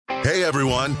Hey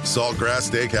everyone, Saltgrass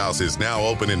Steakhouse is now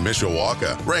open in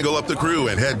Mishawaka. Wrangle up the crew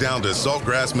and head down to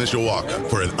Saltgrass Mishawaka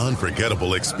for an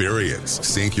unforgettable experience.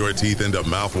 Sink your teeth into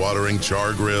mouth-watering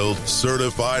char-grilled,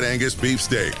 certified Angus beef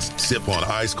steaks. Sip on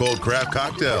ice-cold craft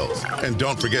cocktails. And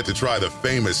don't forget to try the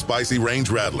famous spicy range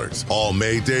rattlers, all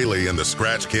made daily in the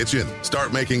Scratch Kitchen.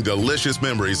 Start making delicious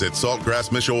memories at Saltgrass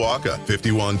Mishawaka,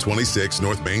 5126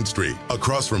 North Main Street,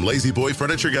 across from Lazy Boy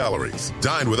Furniture Galleries.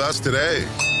 Dine with us today.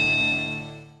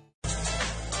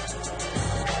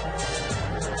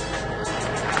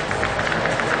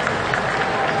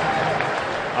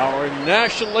 Our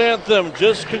national anthem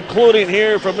just concluding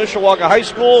here from Mishawaka High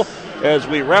School as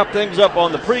we wrap things up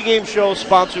on the pregame show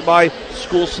sponsored by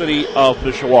School City of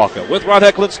Mishawaka. With Ron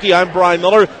Heklinski, I'm Brian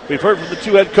Miller. We've heard from the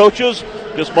two head coaches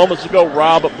just moments ago,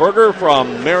 Rob Berger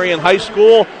from Marion High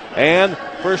School and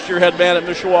first-year head man at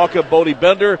Mishawaka, Bodie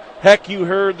Bender. Heck, you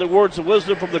heard the words of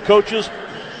wisdom from the coaches.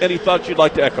 Any thoughts you'd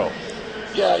like to echo?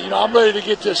 Yeah, I'm ready to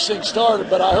get this thing started,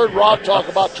 but I heard Rob talk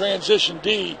about transition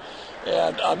D.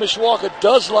 And Mishawaka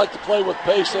does like to play with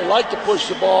pace. They like to push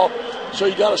the ball, so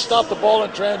you got to stop the ball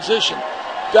in transition.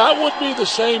 That would be the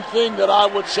same thing that I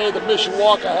would say that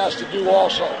Mishawaka has to do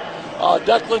also.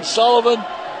 Declan Sullivan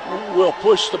will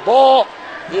push the ball.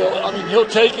 He'll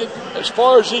take it as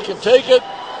far as he can take it.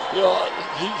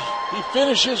 He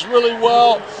finishes really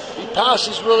well. He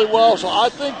passes really well. So I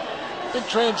think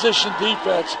transition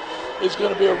defense is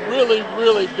going to be a really,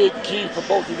 really big key for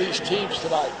both of these teams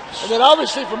tonight. And then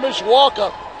obviously for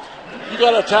Mishawaka, you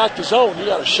got to attack the zone. You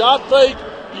got to shot fake.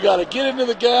 You got to get into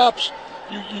the gaps.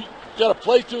 You got to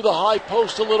play through the high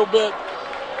post a little bit.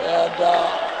 And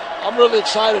I'm really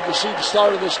excited to see the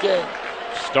start of this game.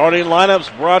 Starting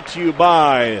lineups brought to you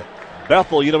by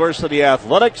Bethel University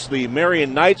Athletics. The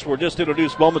Marion Knights were just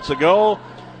introduced moments ago.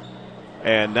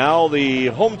 And now the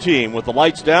home team with the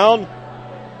lights down.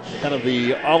 Kind of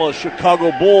the a la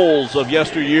Chicago Bulls of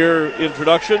yesteryear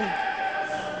introduction.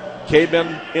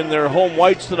 Cavemen in their home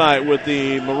whites tonight with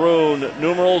the maroon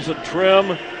numerals and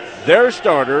trim. Their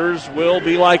starters will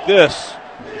be like this.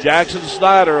 Jackson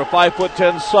Snyder, a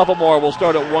 5'10" sophomore, will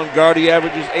start at one guard. He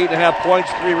averages 8.5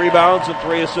 points, 3 rebounds, and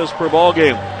 3 assists per ball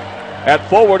game. At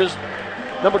forward is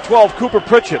number 12, Cooper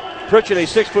Pritchett. Pritchett, a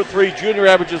 6'3" junior,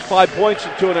 averages 5 points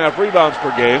and 2.5 rebounds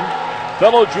per game.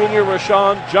 Fellow junior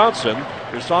Rashawn Johnson.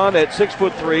 Rashawn at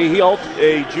 6'3", he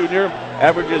a junior,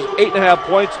 averages 8.5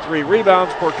 points, 3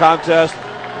 rebounds per contest.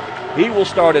 He will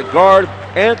start at guard.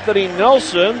 Anthony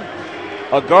Nelson,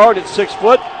 a guard at 6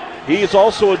 foot. He is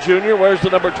also a junior, wears the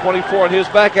number 24 on his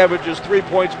back, averages 3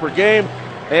 points per game.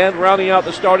 And rounding out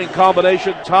the starting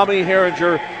combination, Tommy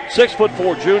Herringer,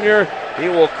 6'4" junior. He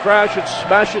will crash and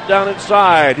smash it down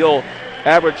inside. He'll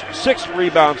average 6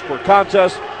 rebounds per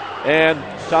contest. And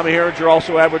Tommy Herringer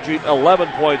also averaging 11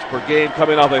 points per game,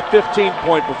 coming off a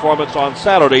 15-point performance on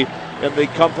Saturday in the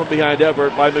come-from-behind effort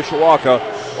by Mishawaka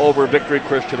over Victory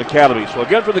Christian Academy. So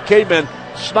again for the Cavemen,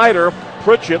 Snyder,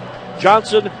 Pritchett,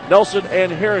 Johnson, Nelson,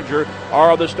 and Herringer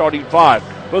are the starting 5.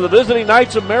 For the visiting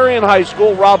Knights of Marion High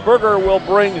School, Rob Berger will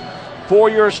bring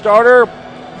 4-year starter,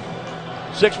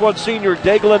 6'1" senior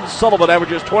Daglin Sullivan,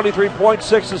 averages 23 points,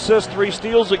 6 assists, 3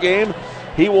 steals a game.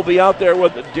 He will be out there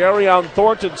with Darion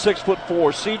Thornton,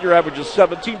 6'4" senior, averages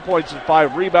 17 points and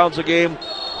 5 rebounds a game.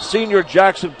 Senior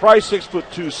Jackson Price,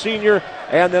 6'2" senior,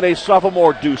 and then a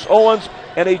sophomore Deuce Owens,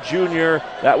 and a junior,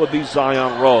 that would be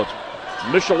Zion Rhodes.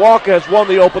 Mishawaka has won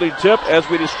the opening tip. As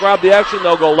we describe the action,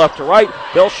 they'll go left to right.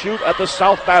 They'll shoot at the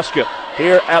south basket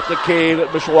here at the Cave at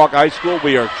Mishawaka High School.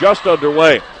 We are just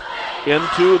underway.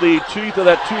 Into the teeth of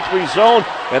that 2-3 zone.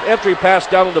 An entry pass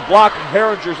down in the block.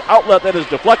 Herringer's outlet that is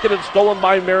deflected and stolen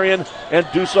by Marion. And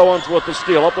Deuce Owens with the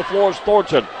steal. Up the floor is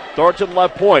Thornton. Thornton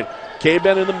left point.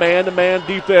 Cavemen in the man-to-man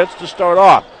defense to start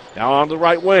off. Now on the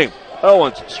right wing.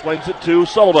 Owens swings it to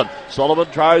Sullivan.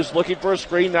 Sullivan tries looking for a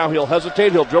screen. Now he'll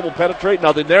hesitate. He'll dribble, penetrate.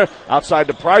 Nothing there. Outside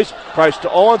to Price. Price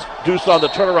to Owens. Deuce on the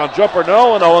turnaround jumper.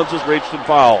 No, and Owens is reached and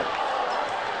fouled.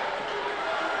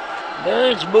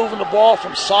 Marion's moving the ball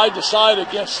from side to side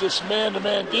against this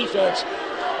man-to-man defense.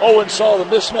 Owens saw the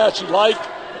mismatch he liked,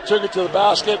 took it to the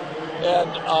basket, and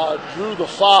drew the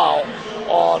foul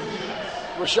on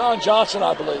Rashawn Johnson,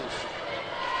 I believe.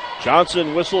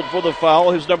 Johnson whistled for the foul.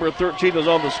 His number 13 is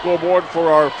on the scoreboard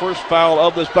for our first foul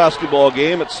of this basketball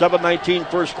game at 7:19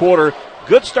 first quarter.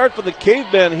 Good start for the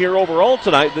Cavemen here overall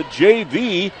tonight. The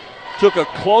JV took a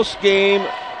close game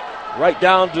right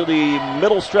down to the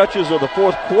middle stretches of the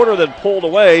fourth quarter, then pulled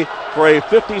away for a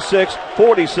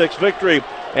 56-46 victory.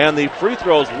 And the free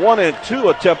throws 1 and 2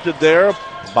 attempted there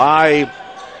by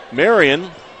Marion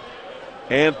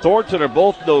and Thornton are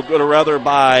both no good, or rather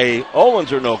by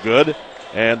Owens are no good.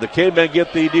 And the Cavemen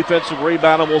get the defensive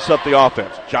rebound and will set the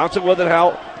offense. Johnson with it,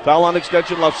 foul on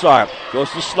extension left side.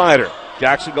 Goes to Snyder.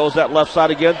 Jackson goes that left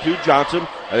side again to Johnson.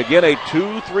 And again, a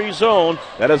 2-3 zone.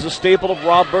 That is a staple of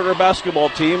Rob Berger basketball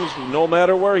teams, no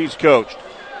matter where he's coached.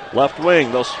 Left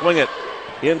wing, they'll swing it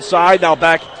inside. Now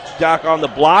back on the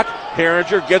block.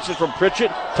 Herringer gets it from Pritchett.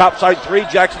 Top side three.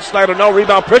 Jackson Snyder, no.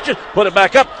 Rebound Pritchett. Put it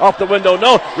back up. Off the window,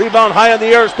 no. Rebound high in the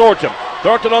air is Thornton.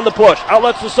 Thornton on the push.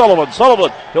 Outlets to Sullivan.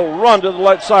 Sullivan, he'll run to the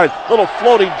left side. Little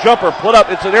floating jumper put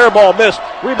up. It's an air ball miss.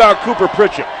 Rebound Cooper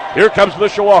Pritchett. Here comes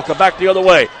Mishawaka back the other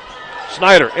way.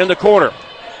 Snyder in the corner.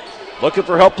 Looking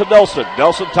for help to Nelson.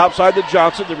 Nelson topside to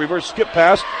Johnson. The reverse skip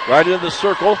pass right into the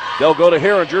circle. They'll go to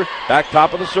Herringer. Back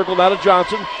top of the circle now to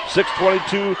Johnson.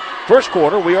 6:22 first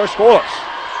quarter. We are scoreless.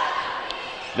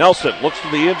 Nelson looks to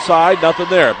the inside. Nothing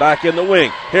there. Back in the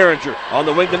wing. Herringer on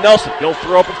the wing to Nelson. He'll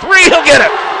throw up a three. He'll get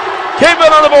it.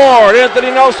 Cavemen on the board. Anthony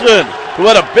Nelson, who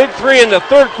had a big three in the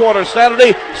third quarter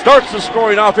Saturday, starts the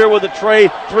scoring off here with a tray.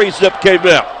 3-zip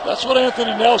Cavemen. That's what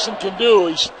Anthony Nelson can do.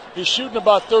 He's shooting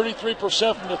about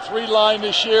 33% from the three line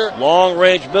this year. Long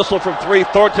range missile from three.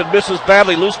 Thornton misses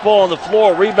badly. Loose ball on the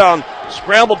floor. Rebound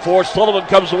scrambled for. Sullivan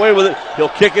comes away with it. He'll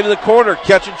kick into the corner.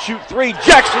 Catch and shoot three.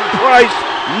 Jackson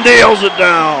Price nails it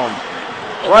down.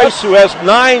 Price, who has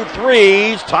 9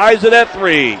 threes, ties it at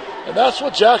 3. And that's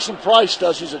what Jackson Price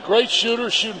does. He's a great shooter,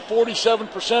 shooting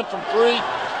 47% from three.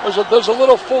 There's a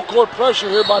little full court pressure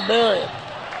here by Marion.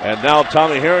 And now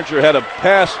Tommy Herringer had a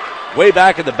pass way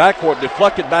back in the backcourt,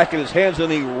 deflected back in his hands,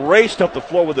 and he raced up the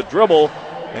floor with a dribble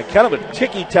and kind of a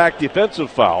ticky-tack defensive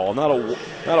foul. Not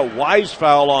a wise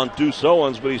foul on Deuce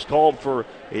Owens, but he's called for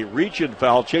a reach-in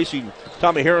foul, chasing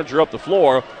Tommy Herringer up the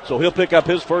floor. So he'll pick up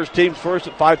his team's first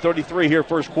at 5:33 here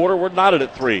first quarter. We're knotted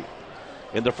at 3.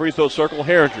 In the free throw circle,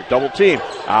 Herringer, double team.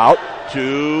 Out to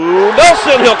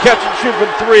Nelson. He'll catch and shoot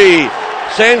from 3.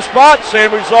 Same spot,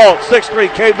 same result. 6-3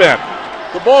 Cavemen.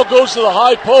 The ball goes to the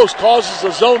high post, causes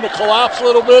the zone to collapse a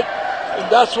little bit, and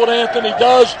that's what Anthony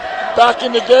does. Back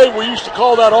in the day, we used to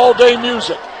call that all-day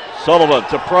music. Sullivan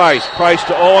to Price. Price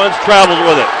to Owens. Travels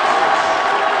with it.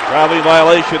 Traveling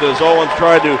violation as Owens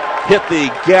tried to hit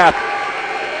the gap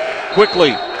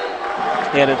quickly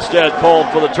and instead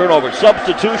called for the turnover.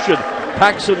 Substitution.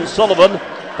 Paxton Sullivan,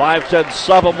 5'10"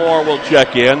 sophomore, will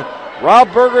check in.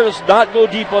 Rob Berger does not go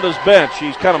deep on his bench.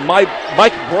 He's kind of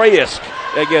Mike Bray-esque,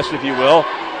 I guess, if you will.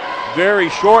 Very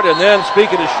short, and then,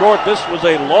 speaking of short, this was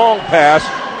a long pass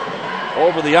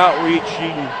over the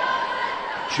outreaching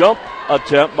jump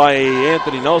attempt by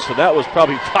Anthony Nelson. That was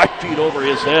probably 5 feet over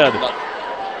his head.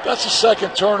 That's a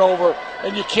second turnover,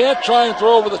 and you can't try and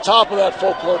throw over the top of that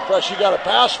full court press. You got to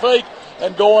pass fake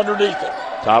and go underneath it.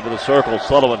 Top of the circle,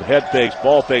 Sullivan head fakes,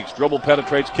 ball fakes, dribble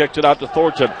penetrates, kicks it out to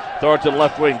Thornton. Thornton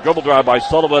left wing, dribble drive by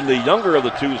Sullivan. The younger of the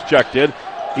two is checked in.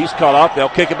 He's caught up. They'll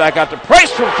kick it back out to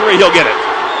Price from 3. He'll get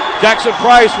it. Jackson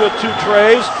Price with 2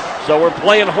 trays. So we're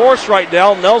playing horse right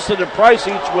now. Nelson and Price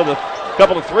each with a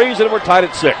couple of threes, and we're tied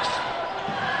at 6.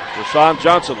 Rashawn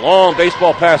Johnson, long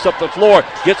baseball pass up the floor.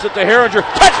 Gets it to Herringer.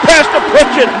 Touch pass to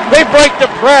Pritchett. They break the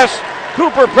press.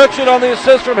 Cooper Pritchett on the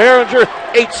assist from Herringer.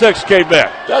 8-6 came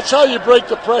back. That's how you break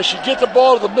the press. You get the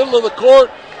ball to the middle of the court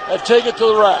and take it to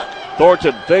the rack.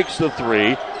 Thornton fakes the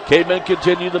 3. Cavemen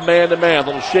continue the man-to-man.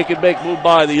 Little shake and bake move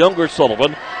by the younger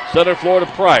Sullivan. Center floor to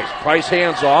Price. Price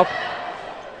hands off.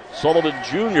 Sullivan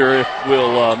Jr.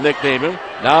 will nickname him.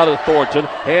 Now to Thornton.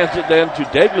 Hands it then to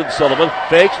Daglin Sullivan.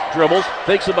 Fakes, dribbles,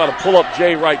 thinks about a pull-up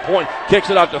J right point. Kicks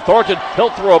it out to Thornton. He'll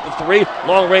throw up a 3.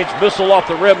 Long-range missile off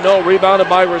the rim. No. Rebounded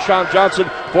by Rashawn Johnson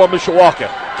for Mishawaka.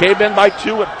 Cavemen by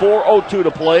 2 at 4:02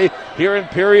 to play here in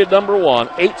period number 1.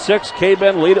 8-6.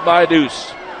 Cavemen lead it by a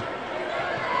deuce.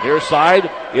 Near side,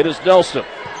 it is Nelson.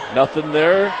 Nothing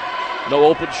there. No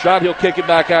open shot. He'll kick it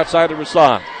back outside to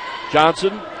Rasan.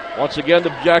 Johnson once again to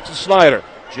Jackson Snyder.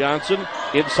 Johnson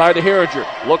inside to Herringer.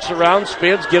 Looks around,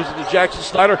 spins, gives it to Jackson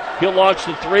Snyder. He'll launch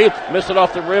the 3. Miss it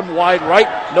off the rim, wide right.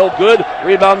 No good.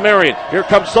 Rebound Marion. Here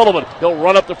comes Sullivan. He'll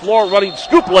run up the floor, running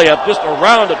scoop layup just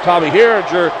around to Tommy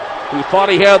Herringer, who thought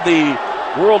he had the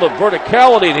world of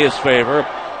verticality in his favor,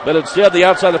 but instead the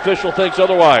outside official thinks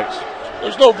otherwise.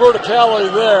 There's no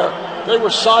verticality there. They were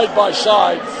side by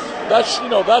side. That's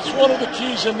one of the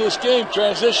keys in this game,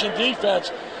 transition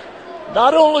defense.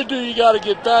 Not only do you got to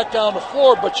get back down the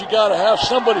floor, but you got to have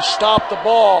somebody stop the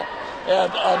ball,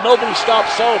 and nobody stopped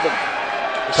Sullivan.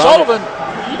 Sullivan,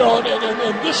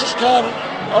 and this is kind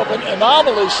of an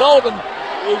anomaly. Sullivan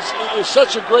is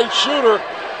such a great shooter,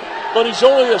 but he's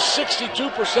only a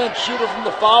 62% shooter from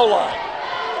the foul line.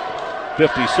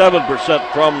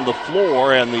 57% from the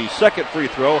floor, and the second free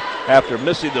throw after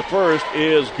missing the first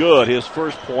is good. His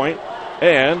first point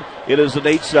And it is an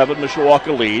 8-7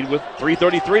 Mishawaka lead with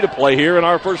 3:33 to play here in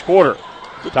our first quarter.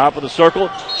 Top of the circle,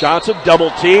 Johnson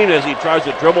double teamed as he tries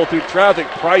to dribble through traffic.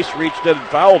 Price reached in and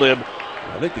fouled him.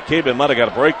 I think the K-Men might have got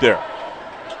a break there.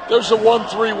 There's a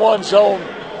 1-3-1 zone.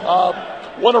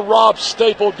 One of Rob's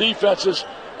staple defenses.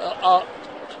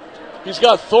 He's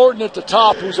got Thornton at the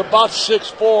top, who's about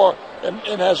 6'4",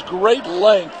 and has great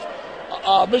length.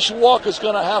 Mishawaka's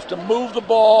going to have to move the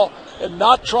ball and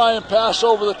not try and pass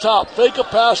over the top. Fake a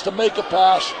pass to make a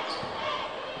pass.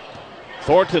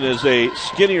 Thornton is a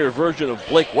skinnier version of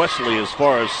Blake Wesley as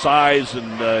far as size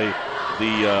and the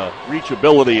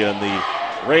reachability and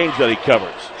the range that he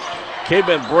covers.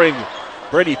 K-Men bring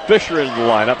Brady Fisher into the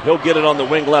lineup. He'll get it on the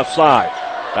wing left side.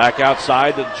 Back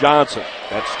outside to Johnson.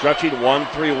 That stretching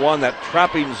 1-3-1, that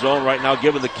trapping zone right now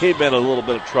giving the K-Men a little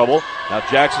bit of trouble. Now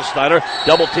Jackson Snyder,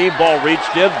 double team, ball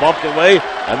reached in, bumped away,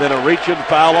 and then a reach-in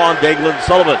foul on Daglin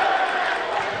Sullivan.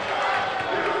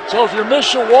 So if you're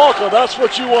Mishawaka, that's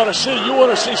what you want to see. You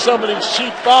want to see some of these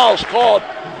cheap fouls called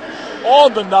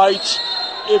on the Knights.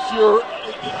 If you're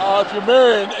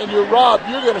Marion and you're Rob,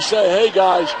 you're going to say, hey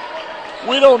guys,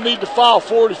 we don't need to foul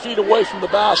 40 feet away from the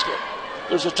basket.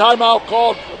 There's a timeout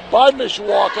called by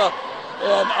Mishawaka,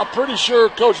 and I'm pretty sure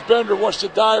Coach Bender wants to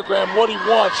diagram what he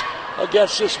wants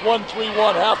against this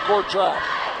 1-3-1 half-court trap.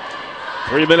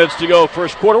 3 minutes to go,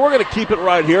 first quarter. We're going to keep it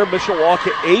right here.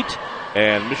 Mishawaka 8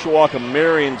 and Mishawaka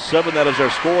Marion 7. That is our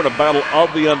score in a battle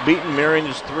of the unbeaten. Marion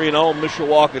is 3-0,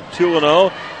 Mishawaka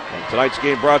 2-0. And tonight's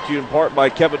game brought to you in part by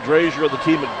Kevin Drazier of the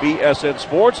team at BSN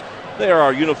Sports. They are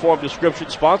our uniform description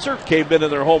sponsor. K-Men in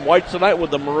their home whites tonight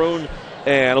with the maroon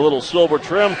and a little silver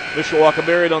trim. Mishawaka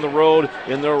Marion on the road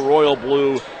in their royal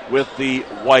blue with the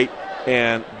white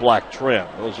and black trim.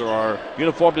 Those are our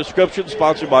uniform descriptions,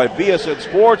 sponsored by BSN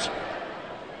Sports.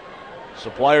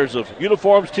 Suppliers of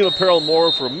uniforms, team apparel, and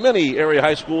more for many area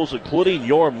high schools, including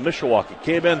your Mishawaka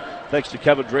K-Men. Thanks to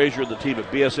Kevin Drazier and the team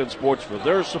at BSN Sports for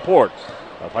their support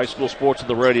of high school sports on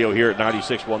the radio here at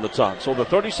 96.1 The Ton. So the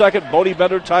 30-second Bodie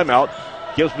Bender timeout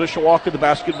gives Mishawaka the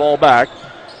basketball back.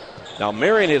 Now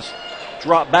Marion has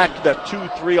dropped back to that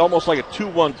 2-3, almost like a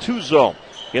 2-1-2 zone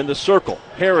in the circle.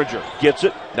 Herringer gets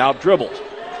it, now dribbles.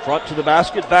 Front to the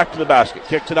basket, back to the basket.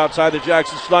 Kicks it outside to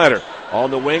Jackson Snyder. On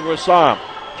the wing, Rassam.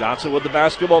 Johnson with the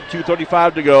basketball,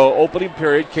 2:35 to go. Opening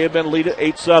period, K-Men lead at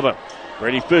 8-7.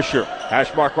 Brady Fisher,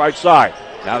 hash mark right side.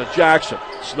 Now to Jackson.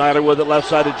 Snyder with it left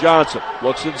side to Johnson.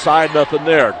 Looks inside, nothing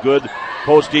there. Good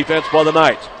post defense by the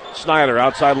Knights. Snyder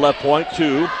outside left point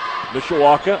to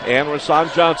Mishawaka and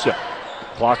Rasan Johnson.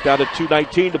 Clock down to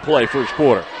 2:19 to play first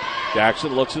quarter.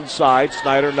 Jackson looks inside.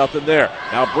 Snyder, nothing there.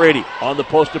 Now Brady on the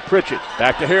post to Pritchett.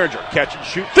 Back to Herringer. Catch and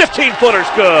shoot. 15-footer's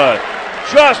good.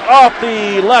 Just off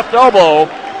the left elbow.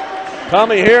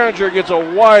 Tommy Herringer gets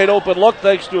a wide open look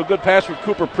thanks to a good pass from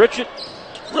Cooper Pritchett.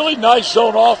 Really nice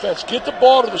zone offense. Get the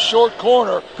ball to the short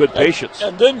corner. Good patience.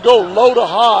 And then go low to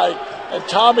high. And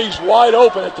Tommy's wide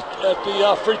open at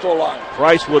the free throw line.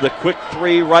 Price with a quick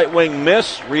three, right wing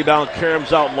miss. Rebound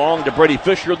caroms out long to Brady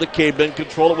Fisher. The K-Men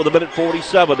control it with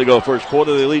 1:47 to go first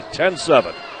quarter. They lead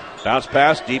 10-7. Bounce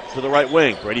pass deep to the right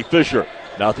wing. Brady Fisher.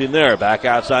 Nothing there. Back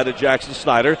outside to Jackson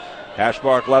Snyder. Hash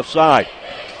mark left side.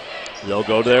 They'll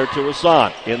go there to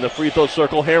Rasan. In the free throw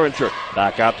circle, Herringer.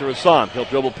 Back out to Rasan. He'll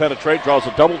dribble, penetrate, draws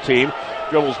a double team.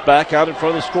 Dribbles back out in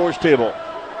front of the scorer's table.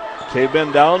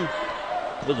 K-Men down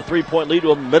with a 3-point lead to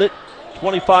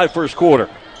 1:25 first quarter.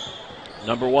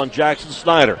 Number 1, Jackson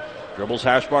Snyder. Dribbles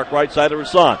hash mark right side to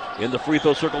Rasan. In the free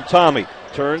throw circle, Tommy.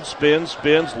 Turns, spins,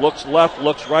 looks left,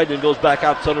 looks right, and goes back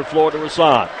out center floor to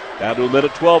Rasan. Down to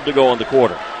 1:12 to go in the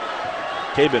quarter.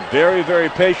 K-Men very, very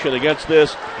patient against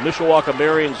this Mishawaka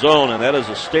Marion zone, and that is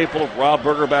a staple of Rob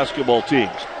Berger basketball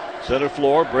teams. Center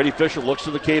floor, Brady Fisher looks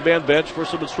to the K-Man bench for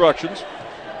some instructions.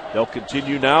 They'll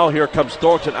continue now. Here comes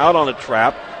Thornton out on a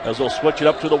trap as they'll switch it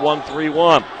up to the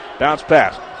 1-3-1. Bounce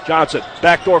pass. Johnson,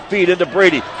 backdoor feed into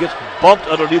Brady. Gets bumped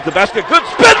underneath the basket. Good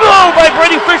spin move by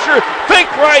Brady Fisher.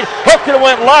 Fake right, hooked and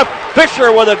went left.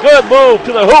 Fisher with a good move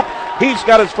to the hoop. He's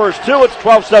got his first two. It's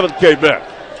 12-7 K-Men.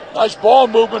 Nice ball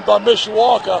movement by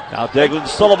Mishawaka. Now Daglin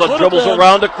Sullivan dribbles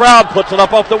around the crowd, puts it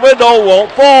up off the window,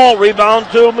 won't fall. Rebound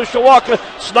to Mishawaka.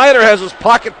 Snyder has his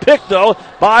pocket picked, though,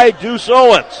 by Deuce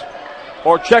Owens.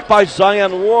 Or checked by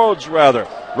Zion Rhodes, rather.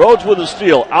 Rhodes with the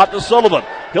steal. Out to Sullivan.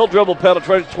 He'll dribble,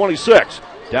 penetrate at 26.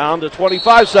 Down to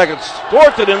 25 seconds.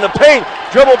 Thornton in the paint.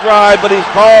 Dribble drive, but he's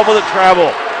called for the travel.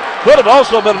 Could have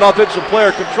also been an offensive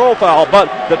player control foul, but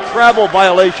the travel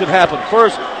violation happened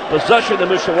first. Possession to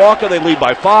Mishawaka. They lead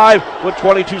by 5 with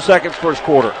 22 seconds first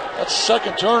quarter. That's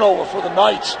second turnover for the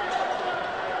Knights.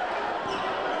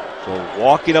 So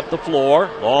walking up the floor.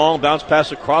 Long bounce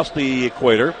pass across the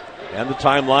equator. And the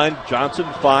timeline, Johnson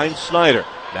finds Snyder.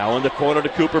 Now in the corner to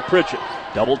Cooper Pritchett.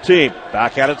 Double team,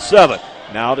 back at it 7.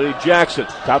 Now to Jackson,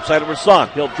 top side of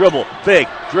Rasan. He'll dribble, fake,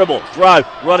 dribble, drive,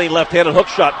 running left-handed hook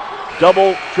shot.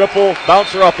 Double, triple,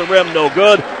 bouncer off the rim, no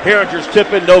good. Herringer's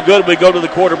tip in, no good. We go to the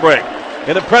quarter break.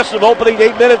 An impressive opening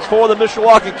 8 minutes for the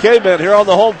Mishawaka Cavemen here on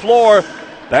the home floor.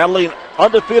 Battling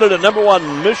undefeated at number 1,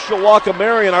 Mishawaka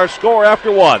Marion. Our score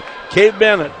after 1.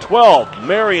 Cavemen 12,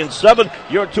 Marion 7.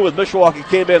 You're in 2 with Mishawaka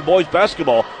Cavemen boys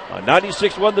basketball on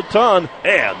 96.1 The Ton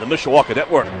and the Mishawaka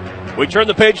Network. We turn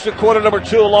the page to quarter number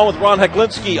 2 along with Ron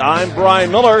Heklinski. I'm Brian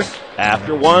Miller.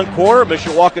 After 1 quarter,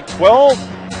 Mishawaka 12,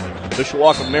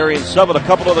 Mishawaka Marion 7. A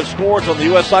couple other scores on the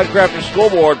U.S. Sidecrafters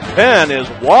scoreboard. Penn is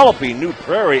walloping New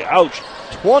Prairie. Ouch.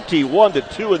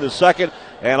 21-2 in the second.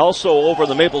 And also over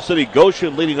the Maple City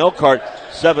Goshen leading Elkhart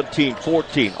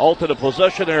 17-14. Alternate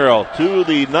possession arrow to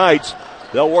the Knights.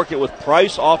 They'll work it with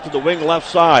Price off to the wing left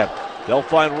side. They'll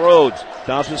find Rhodes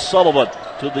down to Sullivan,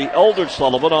 to the Eldridge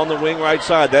Sullivan on the wing right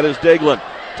side. That is Daglin.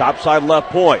 Top side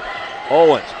left point.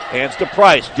 Owens hands to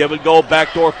Price. Give and go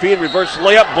backdoor feed. Reverse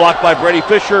layup blocked by Brady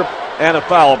Fisher. And a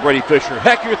foul of Brady Fisher.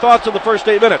 Heck, your thoughts on the first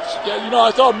 8 minutes? Yeah, I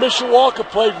thought Mishawaka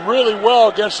played really well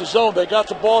against the zone. They got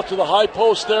the ball to the high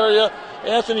post area.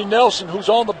 Anthony Nelson, who's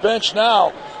on the bench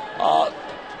now,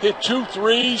 hit 2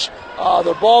 threes.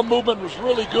 Their ball movement was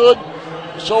really good.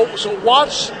 So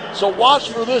watch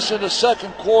for this in the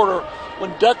second quarter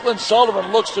when Declan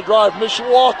Sullivan looks to drive.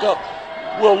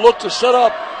 Mishawaka will look to set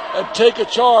up and take a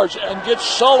charge and get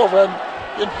Sullivan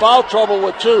in foul trouble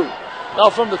with 2.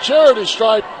 Now from the charity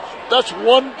stripe, that's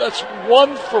one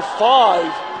for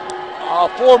 5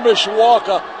 for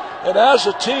Mishawaka. And as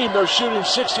a team, they're shooting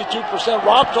 62%.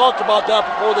 Rob talked about that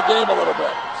before the game a little bit.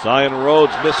 Zion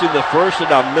Rhodes missing the first and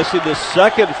now missing the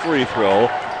second free throw.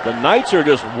 The Knights are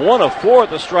just 1 of 4 at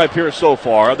the stripe here so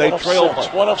far. They trail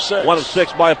 1 of 6. 1 of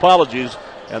 6, my apologies.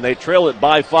 And they trail it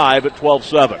by 5 at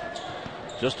 12-7.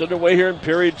 Just underway here in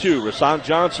period 2. Rasan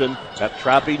Johnson, that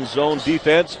trapping zone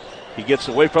defense. He gets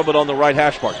away from it on the right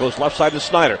hash mark. Goes left side to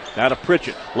Snyder. Now to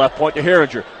Pritchett. Left point to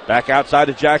Herringer. Back outside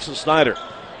to Jackson Snyder.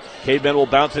 Caveman will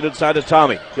bounce it inside to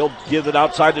Tommy. He'll give it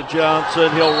outside to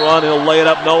Johnson. He'll run. He'll lay it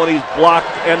up. No, and he's blocked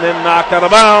and then knocked out of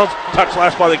bounds. Touch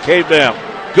last by the Caveman.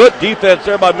 Good defense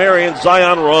there by Marion.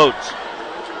 Zion Rhodes.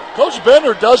 Coach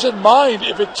Bender doesn't mind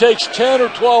if it takes 10 or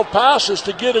 12 passes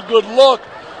to get a good look.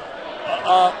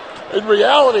 In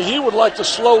reality, he would like to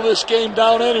slow this game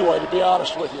down anyway, to be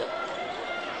honest with you.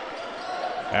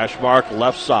 Hash mark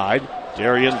left side.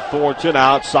 Darian Thornton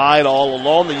outside all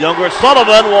alone. The younger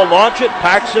Sullivan will launch it.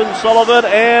 Paxton Sullivan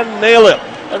and nail it.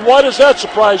 And why does that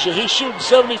surprise you? He's shooting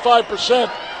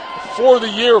 75% for the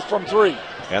year from 3.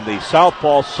 And the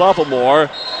southpaw sophomore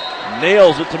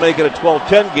nails it to make it a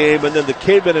 12-10 game. And then the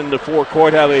Cavemen in the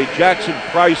forecourt have a Jackson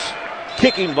Price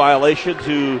kicking violation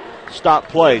to stop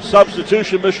play.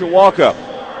 Substitution, Mishawaka.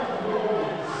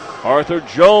 Arthur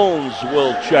Jones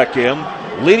will check in.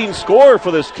 Leading scorer for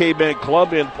this Caveman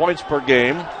club in points per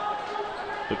game.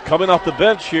 But coming off the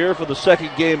bench here for the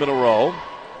second game in a row.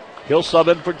 He'll sub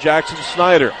in for Jackson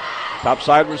Snyder. Top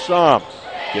side Rasan.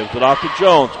 Gives it off to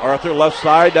Jones. Arthur left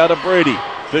side down to Brady.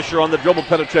 Fisher on the dribble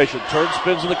penetration. Turns,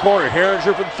 spins in the corner.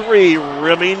 Herringer from 3.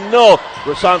 Rimming, no.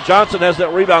 Rasan Johnson has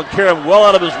that rebound. Carrying well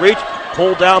out of his reach.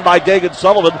 Pulled down by Dagan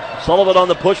Sullivan. Sullivan on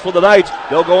the push for the Knights.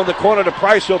 They'll go in the corner to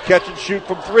Price. He'll catch and shoot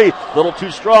from 3. Little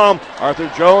too strong.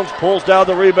 Arthur Jones pulls down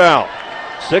the rebound.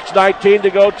 6:19 to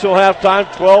go till halftime.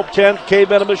 12-10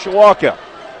 Cavemen of Mishawaka.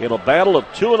 In a battle of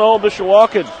 2-0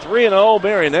 Mishawaka and 3-0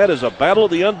 Marion. That is a battle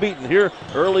of the unbeaten here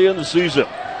early in the season.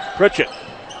 Pritchett.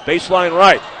 Baseline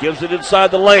right. Gives it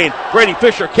inside the lane. Brady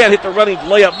Fisher can't hit the running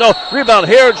layup. No. Rebound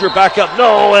Herringer back up.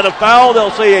 No. And a foul.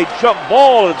 They'll say a jump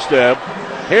ball instead.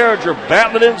 Herringer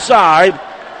battling inside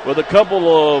with a couple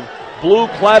of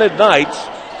blue-cladded Knights,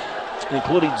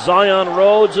 including Zion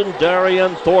Rhodes and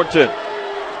Darian Thornton.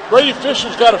 Brady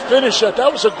Fisher's got to finish that.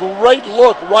 That was a great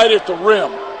look right at the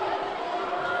rim.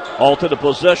 Alternate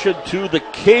possession to the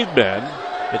Cavemen.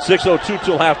 It's 6:02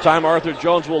 till halftime. Arthur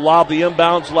Jones will lob the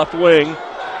inbounds left wing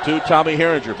to Tommy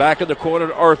Herringer. Back in the corner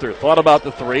to Arthur. Thought about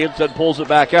the 3, instead pulls it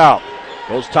back out.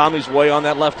 Goes Tommy's way on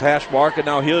that left hash mark, and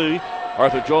now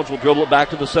Arthur Jones will dribble it back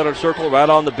to the center circle, right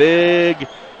on the big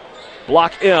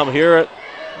block M here at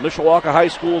Mishawaka High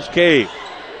School's cave.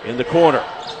 In the corner,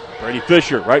 Brady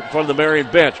Fisher right in front of the Marion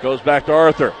bench. Goes back to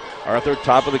Arthur. Arthur,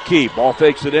 top of the key. Ball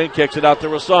fakes it in, kicks it out to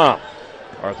Rasan.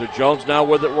 Arthur Jones now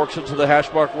with it, works into the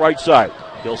hash mark right side.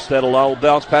 He'll settle out,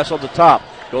 bounce pass on the top.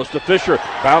 Goes to Fisher.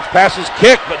 Bounce pass is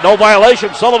kicked, but no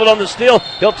violation. Sullivan on the steal.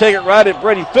 He'll take it right at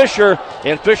Brady Fisher,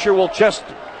 and Fisher will chest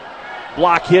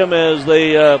block him as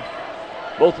they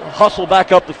both hustle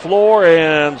back up the floor,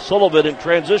 and Sullivan in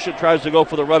transition tries to go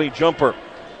for the running jumper.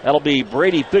 That'll be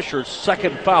Brady Fisher's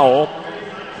second foul,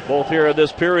 both here in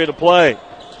this period of play.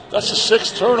 That's the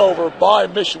sixth turnover by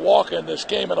Mishawaka in this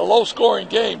game. In a low-scoring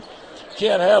game,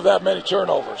 can't have that many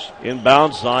turnovers.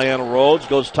 Inbounds, Zion Rhodes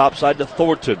goes topside to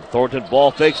Thornton. Thornton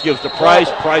ball fakes, gives to Price.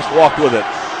 Price walked with it.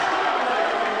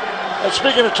 And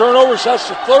speaking of turnovers, that's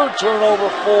the third turnover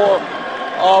for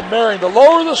Marion. The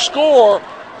lower the score,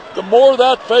 the more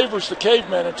that favors the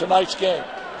Cavemen in tonight's game.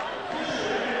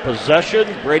 Possession,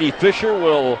 Brady Fisher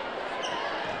will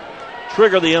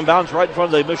trigger the inbounds right in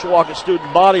front of the Mishawaka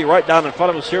student body, right down in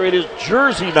front of us. Here it is,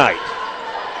 Jersey night.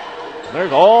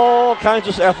 There's all kinds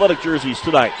of athletic jerseys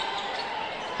tonight.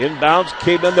 Inbounds,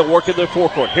 Cavemen, they'll work in their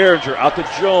forecourt. Herringer out to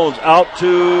Jones, out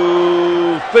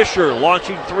to Fisher,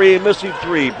 launching three, missing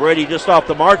three. Brady just off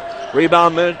the mark.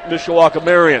 Rebound, Mishawaka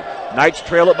Marion. Knights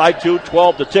trail it by 2,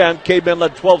 12-10. Cavemen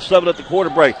led 12-7 at the quarter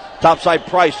break. Topside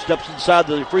Price steps inside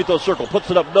the free throw circle,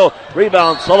 puts it up, no.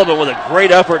 Rebound, Sullivan with a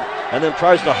great effort, and then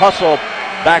tries to hustle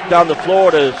back down the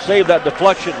floor to save that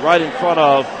deflection right in front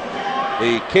of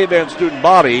the Caveman student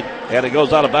body, and it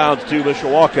goes out of bounds to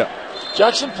Mishawaka.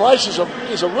 Jackson Price is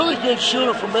a really good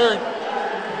shooter for Marion.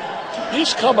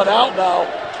 He's coming out now.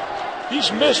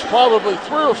 He's missed probably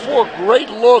 3 or 4 great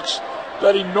looks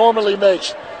that he normally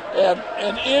makes.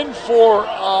 And in for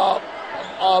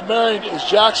Marion is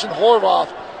Jackson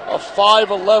Horvath, a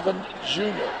 5'11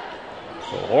 junior.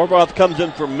 So Horvath comes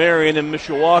in for Marion, and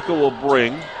Mishawaka will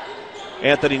bring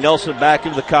Anthony Nelson back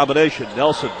into the combination.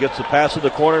 Nelson gets the pass in the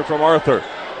corner from Arthur.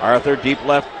 Arthur deep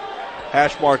left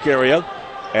hash mark area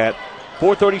at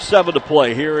 4:37 to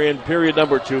play here in period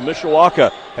number 2.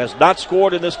 Mishawaka has not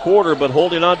scored in this quarter, but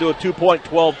holding on to a 2-point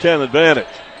 12-10 advantage.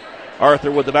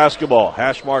 Arthur with the basketball.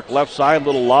 Hash mark left side,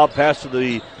 little lob pass to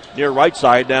the near right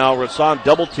side. Now Rasan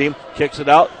double team, kicks it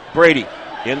out. Brady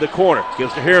in the corner,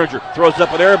 gives to Herringer, throws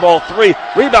up an air ball 3,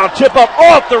 rebound tip up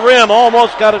off the rim,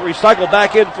 almost got it recycled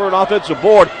back in for an offensive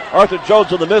board. Arthur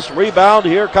Jones on the miss, rebound,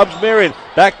 here comes Marion,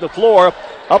 back the floor,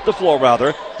 up the floor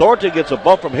rather. Thornton gets a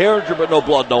bump from Herringer, but no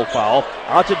blood, no foul.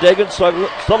 Out to Dagan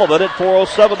Sullivan at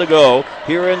 4:07 to go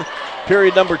here in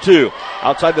period number 2.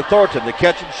 Outside to Thornton, the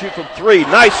catch and shoot from 3,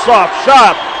 nice soft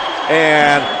shot,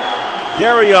 and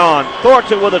Darion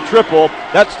Thornton with a triple.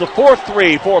 That's the 4th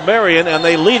 3 for Marion, and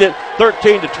they lead it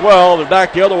 13-12. And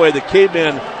back the other way, the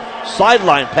Cavemen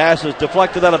sideline pass is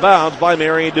deflected out of bounds by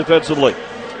Marion defensively.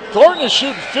 Thornton is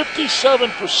shooting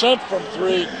 57% from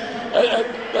 3.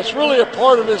 That's really a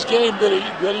part of his game that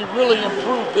he really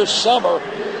improved this summer.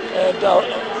 And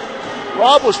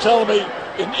Rob was telling me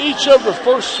in each of the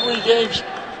first 3 games,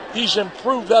 he's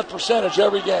improved that percentage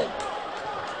every game.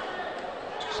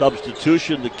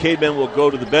 Substitution, the Cavemen will go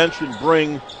to the bench and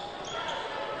bring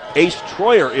Ace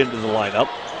Troyer into the lineup,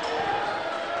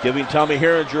 giving Tommy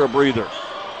Herringer a breather.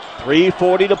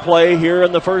 3:40 to play here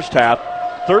in the first half.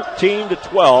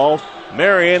 13-12,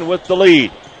 Marion with the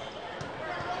lead.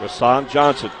 Rasan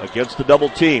Johnson against the double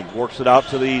team, works it out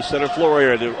to the center floor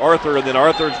area to Arthur, and then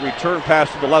Arthur's return pass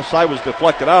to the left side was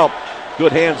deflected out.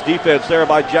 Good hands defense there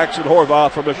by Jackson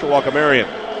Horvath from Mishawaka Marion.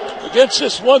 Against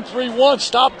this 1-3-1,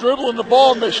 stop dribbling the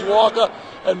ball, Mishawaka,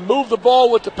 and move the ball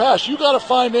with the pass. You got to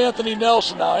find Anthony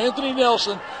Nelson now. Anthony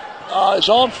Nelson is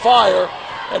on fire,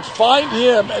 and find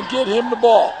him and get him the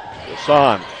ball.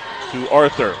 Rasan to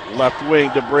Arthur, left wing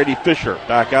to Brady Fisher,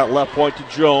 back out left point to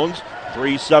Jones.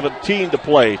 3:17 to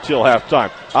play till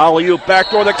halftime. Alley-oop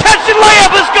backdoor, the catch and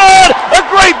layup is good! A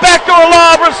great backdoor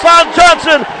lob, Rasan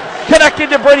Johnson connected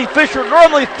to Brady Fisher.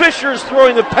 Normally Fisher's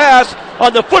throwing the pass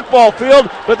on the football field,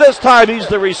 but this time he's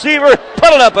the receiver,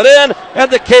 put it up and in,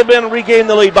 and the Cavemen regain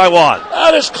the lead by 1.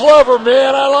 That is clever,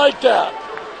 man. I like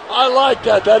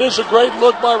that. That is a great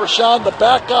look by Rashawn. The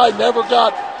back guy never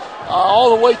got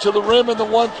all the way to the rim in the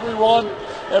 1-3-1,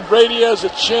 and Brady has a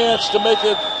chance to make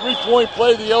a 3-point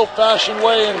play the old-fashioned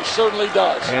way, and he certainly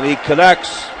does. And he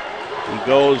connects. He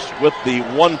goes with the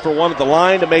 1-for-1 at the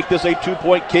line to make this a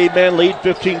 2-point Caveman lead,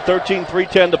 15-13,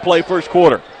 3:10 to play first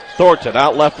quarter. Thornton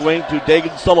out left wing to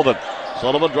Dagan Sullivan.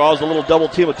 Sullivan draws a little double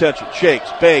team attention. Shakes,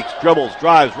 fakes, dribbles,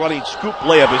 drives, running, scoop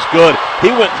layup is good.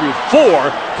 He went through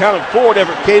 4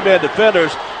 different Caveman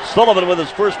defenders. Sullivan with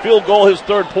his first field goal, his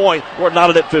 3rd point. We're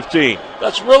knotted at 15.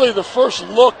 That's really the first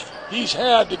look he's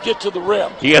had to get to the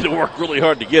rim. He had to work really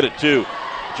hard to get it, too.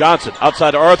 Johnson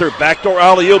outside to Arthur, backdoor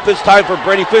alley-oop, this time for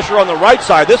Brady Fisher on the right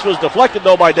side. This was deflected,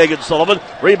 though, by Dagan Sullivan.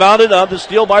 Rebounded on the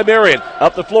steal by Marion.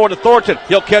 Up the floor to Thornton.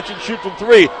 He'll catch and shoot from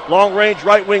 3. Long-range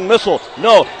right-wing missile.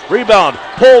 No. Rebound.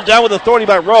 Pulled down with authority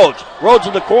by Rhodes. Rhodes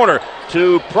in the corner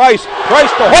to Price.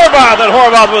 Price to Horvath, and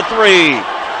Horvath with 3.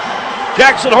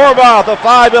 Jackson Horvath, a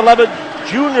 5'11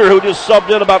 junior, who just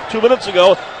subbed in about 2 minutes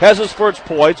ago, has his first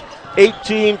points,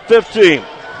 18-15.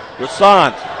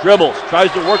 Rasan dribbles,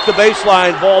 tries to work the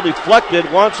baseline, ball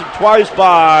deflected once and twice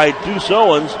by Deuce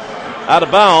Owens, out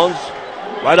of bounds,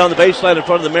 right on the baseline in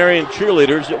front of the Marion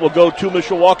cheerleaders. It will go to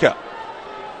Mishawaka.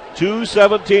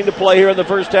 2:17 to play here in the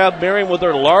first half. Marion with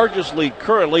their largest lead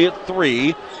currently at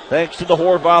 3, thanks to the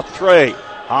Horvath tray.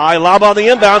 High lob on the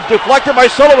inbound, deflected by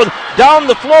Sullivan, down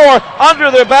the floor, under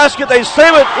their basket. They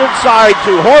save it inside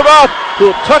to Horvath, who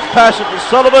will touch pass it to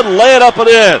Sullivan, lay it up and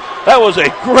in. That was a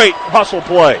great hustle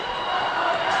play.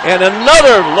 And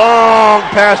another long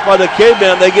pass by the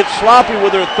K-Men. They get sloppy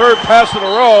with their third pass in a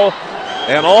row,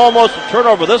 and almost a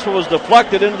turnover. This one was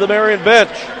deflected into the Marion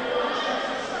bench.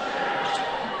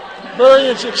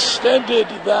 Marion's extended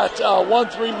that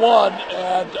 1-3-1,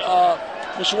 and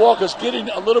Mishawaka's getting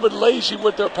a little bit lazy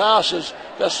with their passes.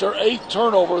 That's their 8th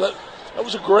turnover. That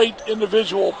was a great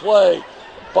individual play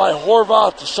by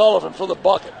Horvath to Sullivan for the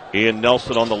bucket. Ian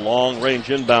Nelson on the long-range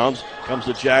inbounds. Comes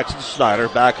to Jackson Snyder.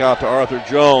 Back out to Arthur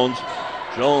Jones.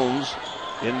 Jones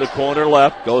in the corner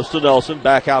left. Goes to Nelson.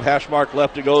 Back out hash mark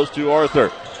left. It goes to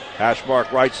Arthur. Hash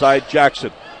mark right side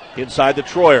Jackson. Inside to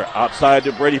Troyer. Outside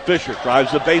to Brady Fisher.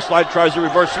 Drives the baseline. Tries to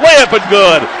reverse layup and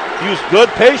good. Used good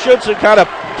patience and kind of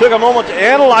took a moment to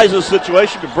analyze the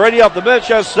situation. Brady off the bench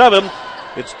has 7.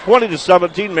 It's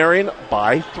 20-17. Marion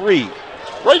by 3.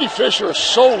 Brady Fisher is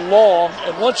so long,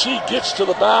 and once he gets to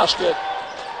the basket,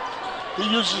 he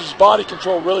uses his body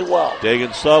control really well.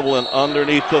 Dagan Sutherland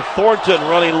underneath the Thornton,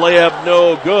 running layup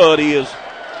no good. He is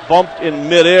bumped in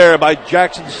midair by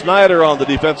Jackson Snyder on the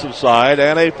defensive side,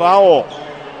 and a foul.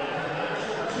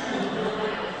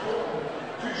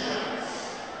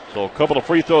 So a couple of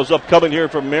free throws upcoming here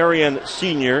from Marion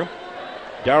senior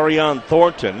Darian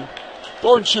Thornton.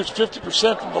 Thornton shoots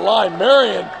 50% from the line.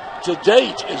 Marion, to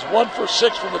date, is 1 for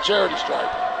 6 from the charity stripe.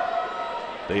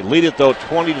 They lead it, though,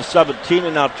 20-17,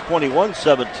 and now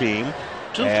 21-17.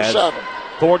 2 for 7.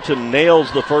 Thornton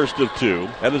nails the first of 2.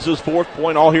 That is his 4th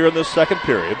point all here in this second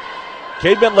period.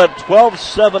 K-Men led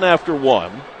 12-7 after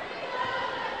 1.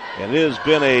 And it has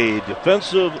been a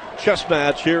defensive chess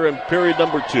match here in period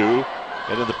number 2.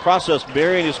 And in the process,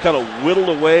 Marion has kind of whittled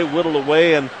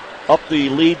away, and up the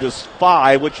lead to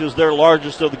 5, which is their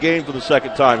largest of the game for the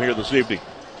second time here this evening.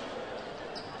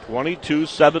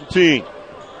 22-17.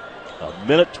 A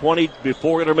minute 20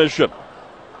 before intermission.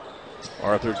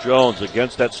 Arthur Jones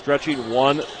against that stretching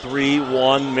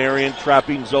 1-3-1 Marion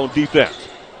trapping zone defense.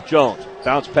 Jones,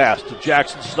 bounce pass to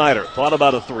Jackson Snyder. Thought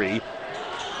about a 3.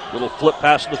 Little flip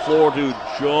pass to the floor to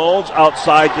Jones.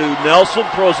 Outside to Nelson.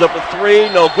 Throws up a 3.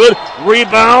 No good.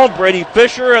 Rebound. Brady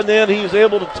Fisher. And then he's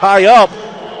able to tie up.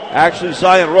 Actually,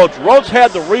 Zion Rhodes. Rhodes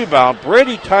had the rebound.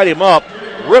 Brady tied him up.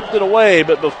 Ripped it away.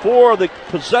 But before the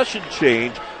possession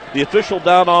change, the official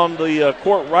down on the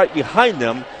court right behind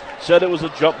them said it was a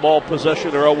jump ball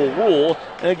possession or will rule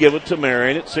and give it to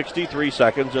Marion at 63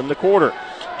 seconds in the quarter.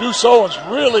 Deuce Owens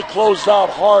really closed out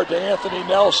hard to Anthony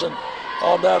Nelson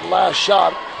on that last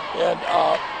shot. And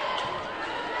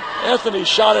Anthony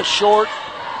shot it short.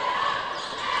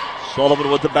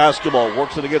 Sullivan with the basketball.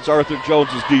 Works it against Arthur Jones'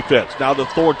 defense. Now to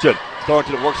Thornton.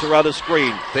 Thornton works around the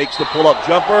screen. Takes the pull-up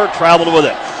jumper. Traveled with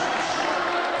it.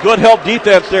 Good help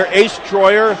defense there. Ace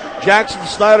Troyer, Jackson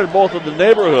Snyder, both in the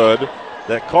neighborhood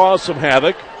that caused some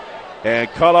havoc and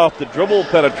cut off the dribble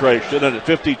penetration. And at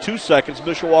 52 seconds,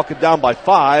 Mishawaka down by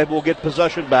 5 will get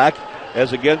possession back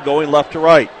as again going left to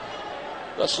right.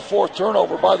 That's the 4th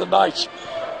turnover by the Knights.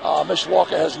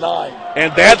 Mishawaka has 9.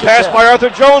 And bad pass by Arthur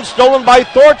Jones, stolen by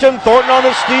Thornton. Thornton on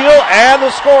the steal and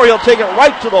the score. He'll take it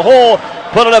right to the hole,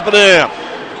 put it up and in.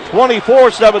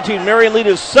 24-17. Marion lead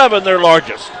is 7, their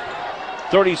largest.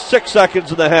 36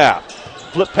 seconds in the half.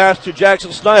 Flip pass to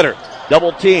Jackson Snyder.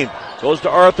 Double team. Goes to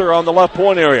Arthur on the left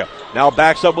point area. Now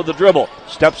backs up with the dribble.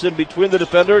 Steps in between the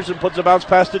defenders and puts a bounce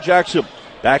pass to Jackson.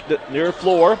 Back near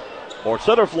floor, or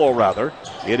center floor rather.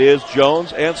 It is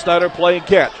Jones and Snyder playing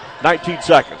catch. 19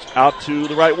 seconds. Out to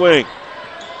the right wing.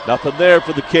 Nothing there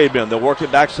for the K-Men. They're working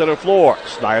back center floor.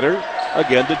 Snyder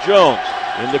again to Jones.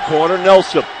 In the corner,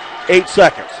 Nelson. 8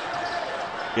 seconds.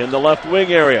 In the left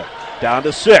wing area. Down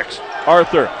to 6.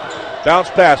 Arthur. Bounce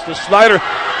pass to Snyder.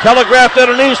 Telegraphed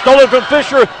underneath. Stolen from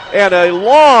Fisher. And a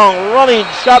long running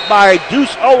shot by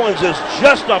Deuce Owens is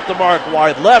just off the mark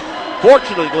wide left.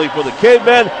 Fortunately for the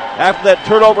K-Men, after that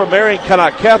turnover, Marion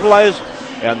cannot capitalize.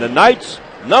 And the Knights,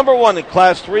 number 1 in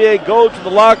Class 3A, go to the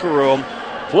locker room,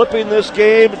 flipping this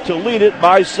game to lead it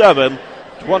by 7,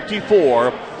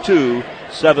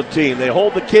 24-17. They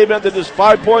hold the K-Men to just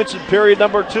 5 points in period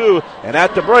number 2. And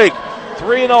at the break,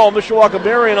 3-0 Mishawaka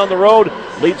Marion on the road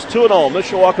leads 2-0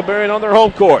 Mishawaka Marion on their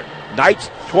home court. Knights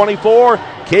 24,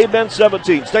 Cavemen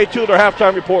 17. Stay tuned. Our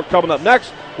halftime report coming up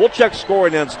next. We'll check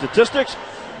scoring and statistics.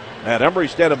 Matt Embry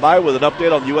standing by with an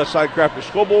update on the U.S. Sidecrafter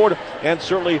scoreboard and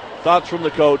certainly thoughts from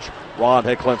the coach, Ron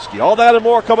Heklinski. All that and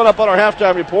more coming up on our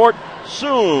halftime report.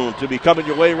 Soon to be coming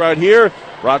your way right here.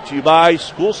 Brought to you by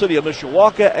School City of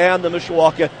Mishawaka and the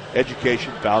Mishawaka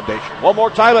Education Foundation. One more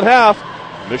time at half.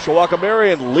 Mishawaka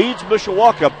Marion leads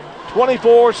Mishawaka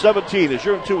 24-17 as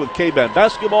you're in tune with K-Band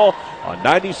basketball on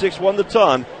 96.1 The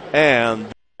Ton.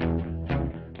 And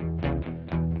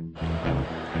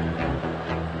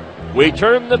we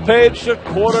turn the page to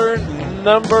quarter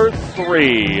number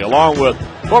 3, along with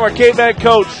former K-Band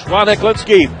coach Ron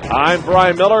Heklinski. I'm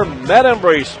Brian Miller. Matt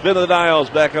Embry spin the dials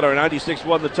back at our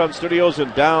 96.1 The Ton studios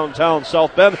in downtown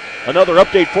South Bend. Another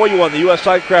update for you on the U.S.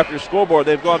 Sidecrafter scoreboard.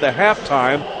 They've gone to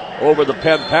halftime over the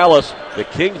Penn Palace. The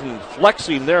Kings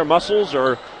flexing their muscles,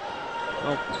 or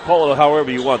call it however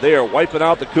you want. They are wiping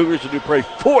out the Cougars of New Prairie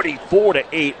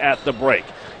 44-8 at the break.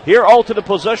 Here, alternate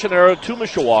possession arrow to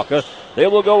Mishawaka. They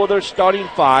will go with their starting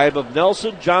 5 of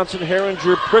Nelson, Johnson,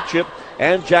 Herringer, Pritchett,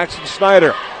 and Jackson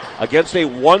Snyder. Against a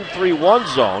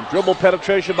 1-3-1 zone, dribble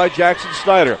penetration by Jackson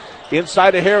Snyder.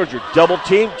 Inside to Herringer, double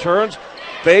team, turns,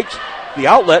 fakes, the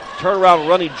outlet, turnaround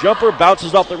running jumper,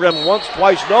 bounces off the rim once,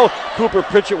 twice, no. Cooper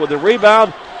Pritchett with the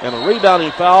rebound, and a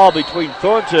rebounding foul between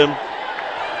Thornton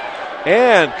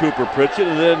and Cooper Pritchett,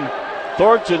 and then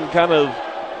Thornton kind of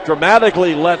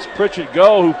dramatically lets Pritchett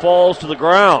go, who falls to the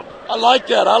ground. I like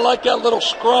that. I like that little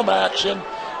scrum action,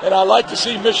 and I like to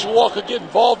see Mishawaka get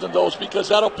involved in those because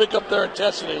that'll pick up their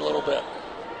intensity a little bit.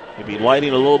 Maybe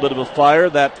lighting a little bit of a fire.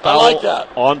 That foul I like that.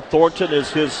 On Thornton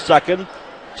is his second,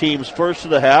 team's first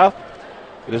of the half.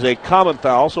 It is a common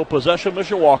foul, so possession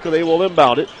Mishawaka. They will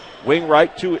inbound it. Wing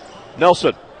right to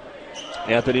Nelson.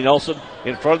 Anthony Nelson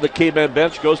in front of the K-Man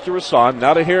bench goes to Rasan.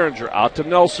 Now to Herringer. Out to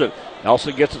Nelson.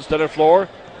 Nelson gets it center floor.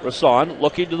 Rasan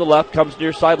looking to the left. Comes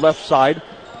near side, left side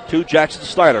to Jackson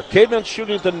Snyder. K-Man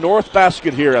shooting at the north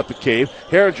basket here at the Cave.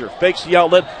 Herringer fakes the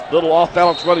outlet. Little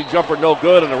off-balance running jumper, no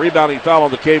good. And a rebounding foul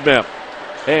on the K-Man.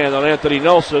 And on Anthony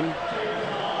Nelson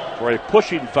for a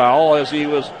pushing foul as he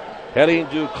was heading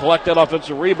to collect that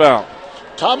offensive rebound.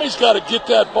 Tommy's got to get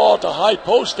that ball to high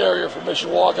post area for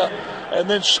Mishawaka and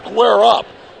then square up.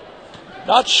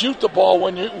 Not shoot the ball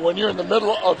when you're in the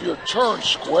middle of your turn.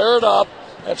 Square it up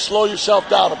and slow yourself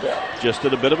down a bit. Just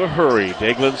in a bit of a hurry.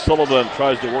 Daglin Sullivan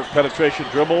tries to work penetration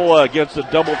dribble against the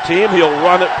double team. He'll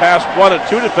run it past 1 and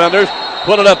 2 defenders,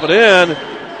 put it up and in,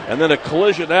 and then a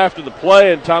collision after the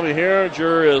play, and Tommy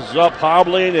Herringer is up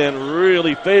hobbling and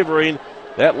really favoring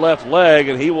that left leg,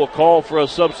 and he will call for a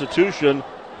substitution,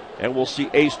 and we'll see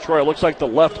Ace Troy. It looks like the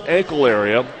left ankle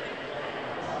area.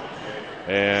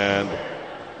 And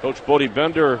Coach Bodie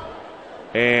Bender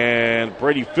and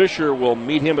Brady Fisher will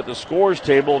meet him at the scores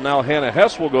table. Now Hannah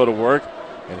Hess will go to work,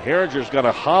 and Herringer's going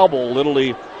to hobble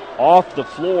literally off the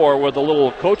floor with a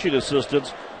little coaching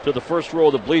assistance to the first row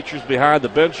of the bleachers behind the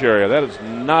bench area. That is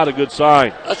not a good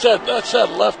sign. That's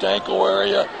that left ankle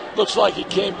area. Looks like he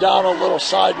came down a little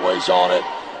sideways on it.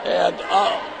 And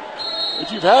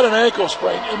if you've had an ankle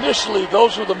sprain, initially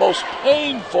those are the most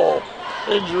painful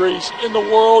injuries in the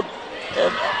world,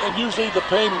 and usually the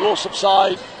pain will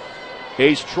subside.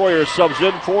 Ace Troyer subs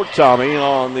in for Tommy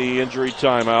on the injury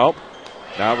timeout.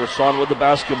 Now Rasan with the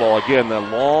basketball. Again, the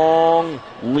long,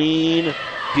 lean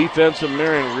defense of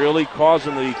Marion really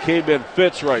causing the K-Men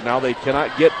fits right now. They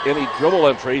cannot get any dribble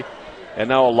entry. And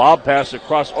now a lob pass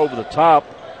across over the top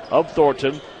of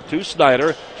Thornton to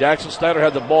Snyder. Jackson Snyder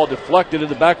had the ball deflected in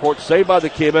the backcourt, saved by the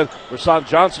K-Men. Rasan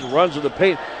Johnson runs in the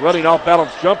paint, running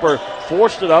off-balance jumper,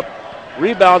 forced it up.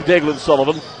 Rebound, Daglin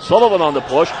Sullivan. Sullivan on the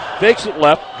push, fakes it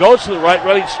left, goes to the right,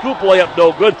 running scoop layup,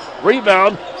 no good.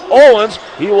 Rebound, Owens.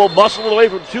 He will muscle it away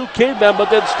from 2 K-Men, but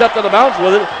then stepped out of bounds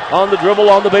with it on the dribble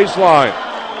on the baseline.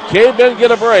 K-Men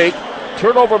get a break.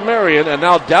 Turnover Marion, and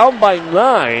now down by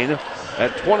 9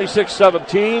 at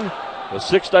 26-17. The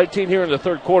 6:19 here in the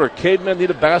third quarter. K-Men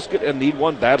need a basket and need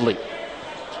one badly.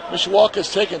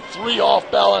 Mishawaka's taken 3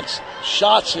 off-balance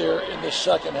shots here in the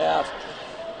second half.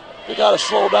 They got to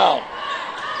slow down.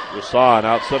 Rasan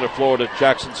out center floor to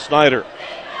Jackson Snyder.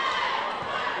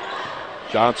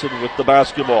 Johnson with the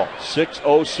basketball.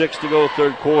 6:06 to go,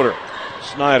 third quarter.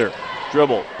 Snyder,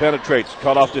 dribble, penetrates,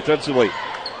 cut off defensively.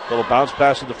 Little bounce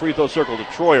pass in the free throw circle to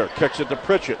Troyer. Kicks it to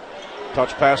Pritchett.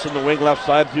 Touch pass in the wing left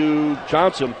side to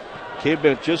Johnson.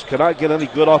 K-Men just cannot get any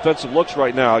good offensive looks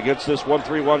right now against this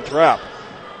 1-3-1 trap.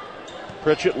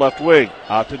 Pritchett left wing.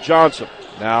 Out to Johnson.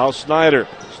 Now Snyder.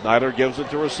 Snyder gives it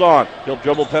to Rasan. He'll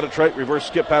dribble, penetrate, reverse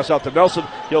skip pass out to Nelson.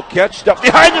 He'll catch, step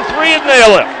behind the 3 and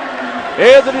nail it.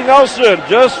 Anthony Nelson,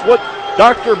 just what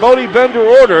Dr. Bodie Bender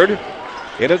ordered,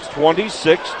 and it's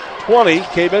 26-20.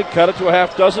 K-Men cut it to a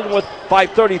half dozen with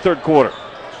 5:30 third quarter.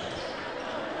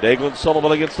 Daglin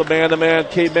Sullivan against the man-to-man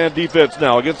K-Man defense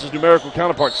now. Against his numerical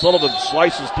counterpart, Sullivan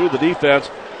slices through the defense,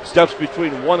 steps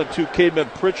between 1 and 2 K-Men,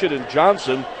 Pritchett and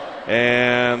Johnson,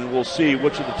 and we'll see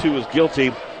which of the two is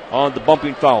guilty on the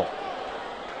bumping foul.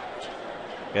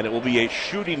 And it will be a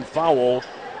shooting foul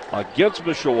against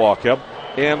Mishawaka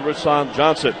and Rasan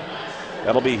Johnson.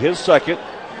 That'll be his second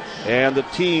and the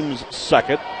team's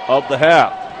second of the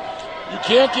half. You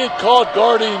can't get caught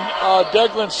guarding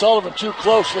Daglin Sullivan too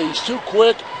closely. He's too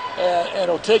quick, and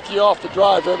he'll take you off the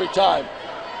drive every time.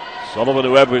 Sullivan,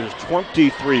 who averages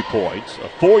 23 points, a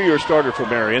 4-year starter for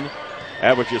Marion,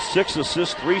 averages 6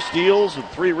 assists, 3 steals, and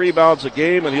 3 rebounds a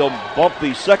game, and he'll bump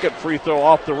the second free throw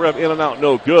off the rim, in and out,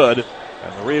 no good.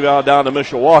 And the rebound down to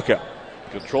Mishawaka.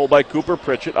 Controlled by Cooper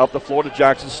Pritchett, up the floor to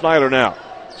Jackson Snyder now.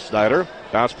 Snyder,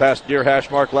 bounce pass near hash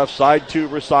mark left side to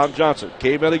Rasan Johnson.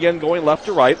 K-Men again going left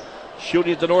to right,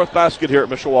 shooting at the north basket here at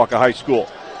Mishawaka High School.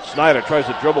 Snyder tries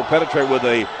to dribble penetrate with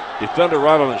a defender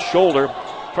right on his shoulder,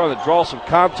 trying to draw some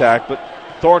contact, but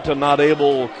Thornton not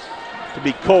able to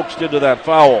be coaxed into that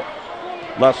foul.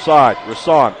 Left side,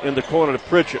 Rasan in the corner to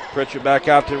Pritchett. Pritchett back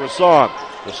out to Rasan.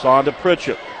 Rasan to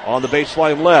Pritchett on the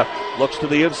baseline left. Looks to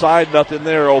the inside, nothing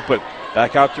there open.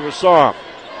 Back out to Rasan.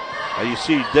 Now you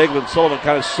see Daglin Sullivan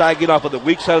kind of sagging off of the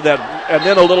weak side of that, and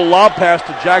then a little lob pass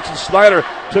to Jackson Snyder.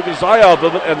 Took his eye off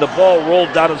of it, and the ball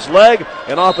rolled down his leg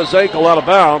and off his ankle out of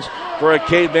bounds for a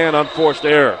K-Man unforced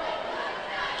error.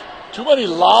 Too many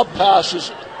lob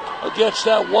passes against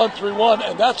that 1-3-1,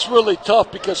 and that's really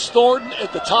tough because Thornton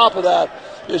at the top of that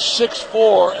is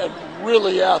 6'4" and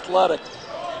really athletic.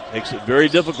 Makes it very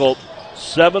difficult.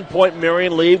 7-point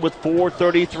Marion lead with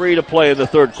 4:33 to play in the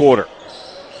third quarter.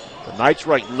 The Knights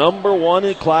ranked number 1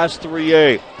 in Class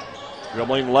 3A.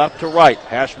 Dribbling left to right.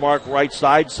 Hash mark right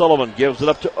side. Sullivan gives it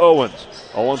up to Owens.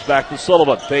 Owens back to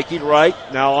Sullivan. Faking right.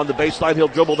 Now on the baseline, he'll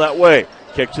dribble that way.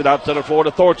 Kicks it out center floor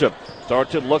to Thornton.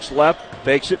 Thornton looks left,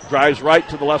 fakes it, drives right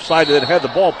to the left side, and then had the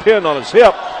ball pinned on his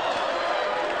hip.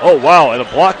 Oh, wow, and a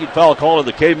blocking foul call on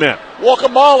the K-Men. Walk a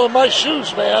mile in my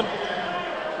shoes, man.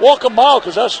 Walk a mile,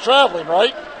 because that's traveling,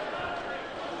 right?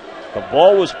 The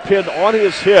ball was pinned on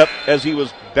his hip as he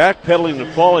was backpedaling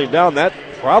and falling down. That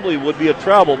probably would be a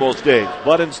travel most days.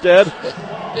 But instead,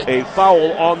 a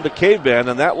foul on the K-Men,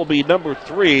 and that will be number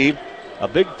 3. A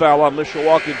big foul on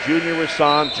Mishawaka Jr.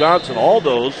 Rasan Johnson. All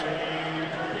those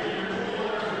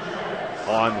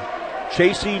on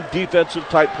chasing defensive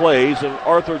type plays, and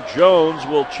Arthur Jones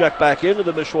will check back into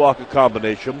the Mishawaka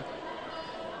combination.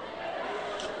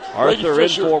 Arthur in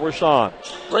for Rasan.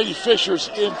 Brady Fisher's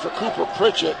in for Cooper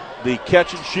Pritchett. The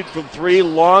catch and shoot from 3,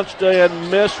 launched and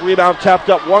missed. Rebound tapped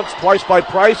up once, twice by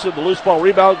Price, and the loose ball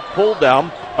rebound pulled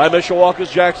down by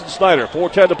Mishawaka's Jackson Snyder.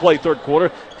 4:10 to play third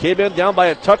quarter. Came in down by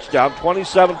a touchdown,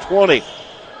 27-20.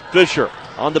 Fisher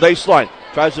on the baseline.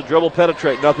 Tries to dribble,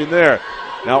 penetrate, nothing there.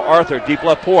 Now Arthur, deep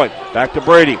left point. Back to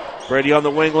Brady. Brady on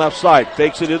the wing left side.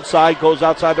 Fakes it inside, goes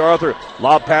outside to Arthur.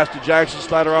 Lob pass to Jackson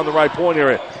Snyder on the right point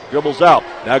area. Dribbles out.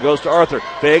 Now goes to Arthur.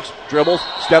 Fakes, dribbles,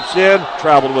 steps in,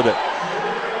 traveled with it.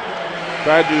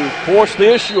 Tried to force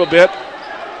the issue a bit.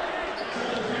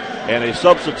 And a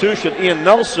substitution. Ian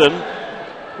Nelson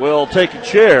will take a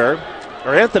chair.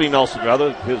 Or Anthony Nelson,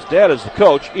 rather. His dad is the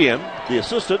coach. Ian, the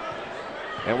assistant.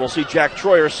 And we'll see Jack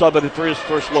Troyer subbing for his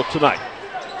first look tonight.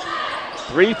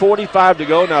 3:45 to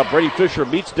go. Now Brady Fisher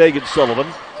meets Dagan Sullivan.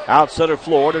 Out center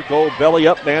floor to go belly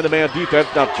up, man-to-man defense.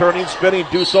 Now turning, spinning,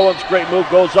 Deuce Owens, great move,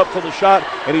 goes up for the shot,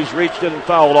 and he's reached in and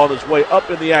fouled on his way up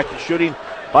in the act of shooting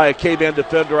by a K-Man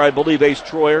defender, I believe Ace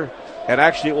Troyer, and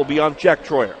actually it will be on Jack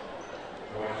Troyer.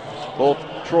 Both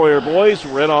Troyer boys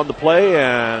were in on the play,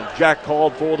 and Jack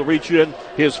called for the reach in,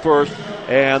 his first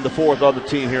and the fourth on the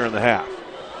team here in the half.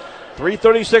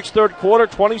 3:36 third quarter,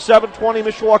 27-20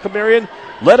 Mishawaka Marion,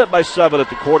 led it by 7 at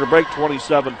the quarter break,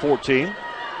 27-14.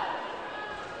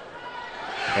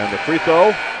 And the free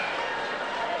throw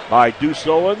by Deuce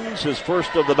Owens, his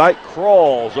first of the night,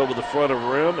 crawls over the front of the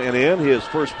rim and in, his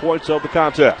first points of the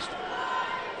contest.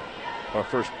 Or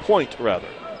first point, rather.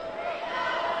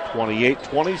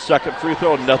 28-20, second free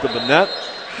throw, nothing but net.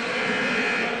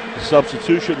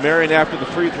 Substitution, Marion after the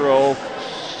free throw.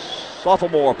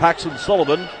 Sophomore Paxton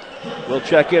Sullivan will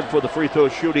check in for the free throw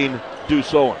shooting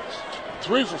Deuce Owens.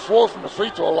 3 for 4 from the free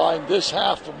throw line this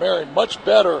half for Marion. Much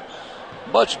better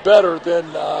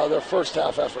than their first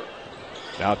half effort.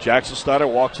 Now Jackson Snyder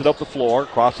walks it up the floor,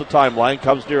 across the timeline,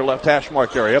 comes near left hash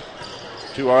mark area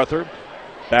to Arthur.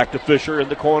 Back to Fisher in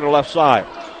the corner left side.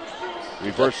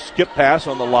 Reverse skip pass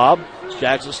on the lob.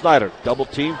 Jackson Snyder, double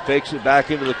team, fakes it back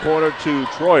into the corner to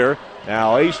Troyer.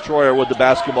 Now Ace Troyer with the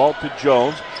basketball to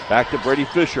Jones. Back to Brady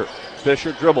Fisher.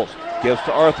 Fisher dribbles. Gives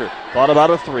to Arthur. Thought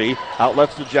about a three.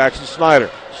 Outlets to Jackson Snyder.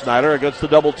 Snyder against the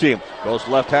double team. Goes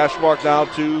left hash mark now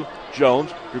to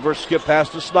Jones. Reverse skip pass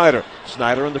to Snyder.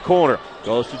 Snyder in the corner.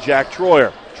 Goes to Jack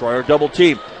Troyer. Troyer double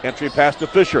team. Entry pass to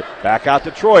Fisher. Back out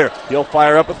to Troyer. He'll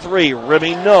fire up a three.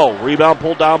 Rimming no. Rebound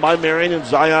pulled down by Marion and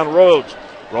Zion Rhodes.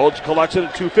 Rhodes collects it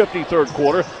at 2:50 third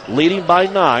quarter. Leading by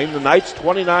 9. The Knights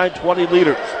 29-20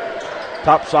 leaders.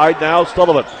 Top side now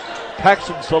Sullivan.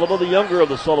 Paxton Sullivan, the younger of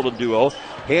the Sullivan duo.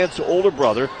 Hands to older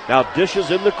brother. Now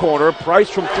dishes in the corner. Price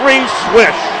from three.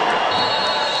 Swish.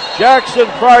 Jackson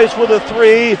Price with a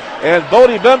three. And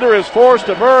Bodie Bender is forced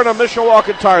to burn a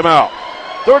Mishawaka timeout.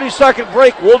 30-second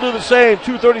break. We'll do the same.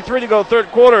 2:33 to go third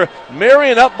quarter.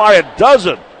 Marion up by a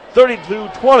dozen.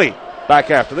 32-20.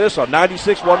 Back after this on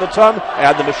 96.1 The Ton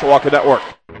and the Mishawaka Network.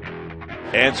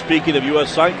 And speaking of U.S.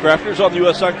 Sign Crafters, on the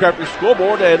U.S. Sign Crafters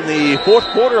scoreboard and the fourth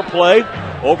quarter play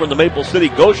over in the Maple City,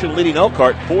 Goshen leading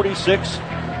Elkhart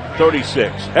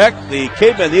 46-36. Heck, the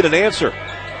Cavemen need an answer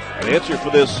for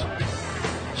this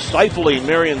stifling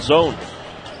Marion zone.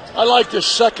 I like this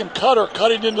second cutter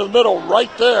cutting into the middle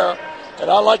right there, and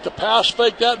I like to pass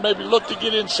fake that, maybe look to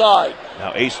get inside.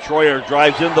 Now Ace Troyer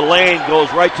drives in the lane,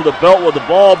 goes right to the belt with the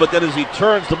ball, but then as he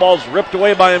turns, the ball's ripped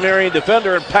away by a Marion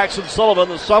defender, and Paxton Sullivan,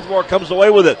 the sophomore, comes away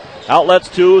with it. Outlets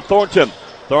to Thornton.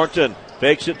 Thornton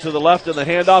fakes it to the left in the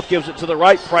handoff, gives it to the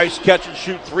right. Price catch and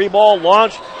shoot three ball,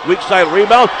 launch, weak side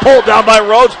rebound, pulled down by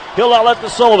Rhodes. He'll outlet to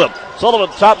Sullivan. Sullivan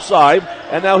top side,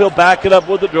 and now he'll back it up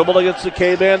with the dribble against the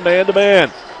K-Man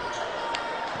man-to-man.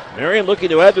 Marion looking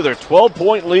to add to their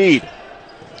 12-point lead.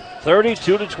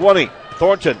 32-20.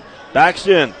 Thornton backs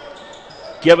in.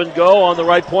 Give and go on the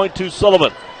right point to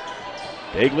Sullivan.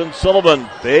 Dagan Sullivan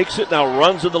fakes it, now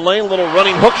runs in the lane. Little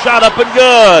running hook shot up and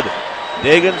good.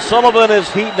 Dagan Sullivan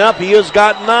is heating up. He has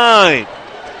got 9.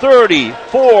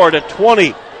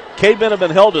 34-20. Cavemen have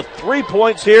been held to 3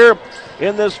 points here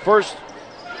in this first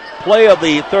play of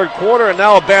the third quarter. And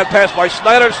now a bad pass by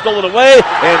Snyder, stolen away,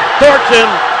 and Thornton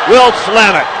will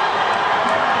slam it.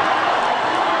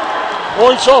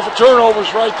 Points off of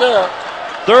turnovers right there.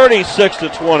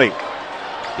 36-20.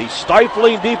 The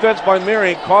stifling defense by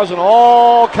Marion causing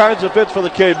all kinds of fits for the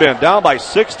Cavemen. Down by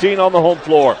 16 on the home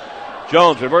floor.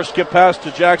 Jones, reverse skip pass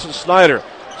to Jackson Snyder.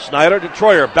 Snyder to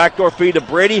Troyer. Backdoor feed to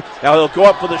Brady. Now he'll go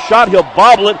up for the shot. He'll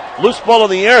bobble it. Loose ball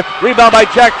in the air. Rebound by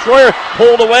Jack Troyer.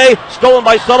 Pulled away. Stolen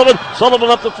by Sullivan. Sullivan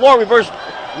up the floor. Reverse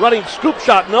running scoop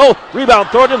shot. No. Rebound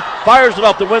Thornton. Fires it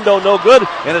off the window. No good.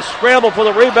 And a scramble for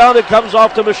the rebound. It comes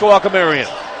off to Mishawaka Marion.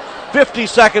 50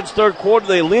 seconds third quarter.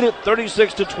 They lead it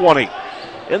 36-20.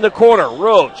 In the corner.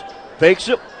 Rhodes fakes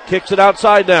it. Kicks it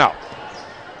outside now.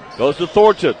 Goes to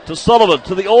Thornton, to Sullivan,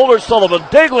 to the older Sullivan.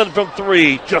 Daglin from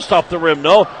three, just off the rim,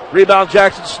 no. Rebound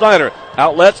Jackson Snyder.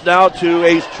 Outlets now to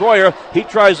Ace Troyer. He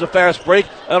tries a fast break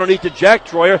underneath to Jack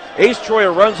Troyer. Ace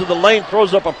Troyer runs in the lane,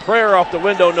 throws up a prayer off the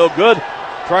window, no good.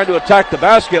 Trying to attack the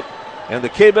basket. And the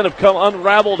Cavemen have come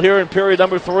unraveled here in period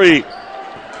number 3.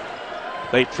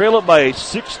 They trail it by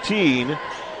 16,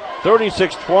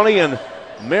 36-20, and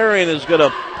Marion is going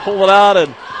to pull it out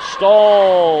and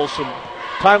stall some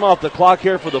time off the clock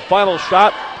here for the final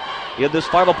shot in this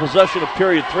final possession of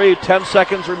period 3. 10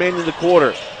 seconds remaining in the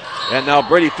quarter. And now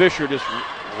Brady Fisher just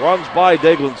runs by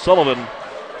Daglin Sullivan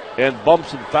and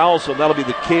bumps and fouls, so that'll be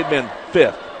the Cavemen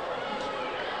 5th.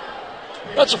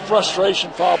 That's a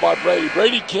frustration foul by Brady.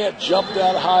 Brady can't jump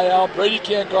that high out. Brady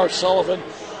can't guard Sullivan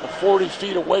 40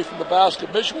 feet away from the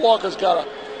basket. Mishawaka's got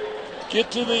to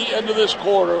get to the end of this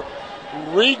quarter,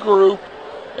 regroup,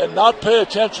 and not pay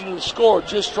attention to the score.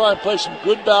 Just try and play some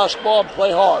good basketball and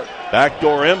play hard.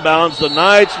 Backdoor inbounds. The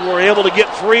Knights were able to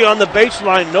get free on the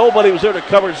baseline. Nobody was there to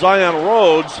cover Zion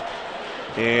Rhodes.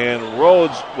 And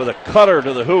Rhodes, with a cutter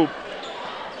to the hoop,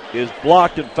 is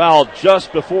blocked and fouled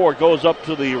just before it goes up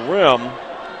to the rim.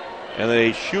 And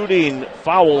a shooting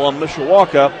foul on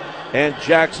Mishawaka and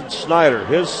Jackson Snyder,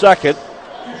 his second.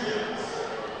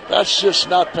 That's just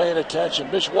not paying attention.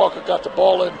 Mishawaka got the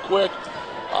ball in quick.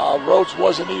 Rhodes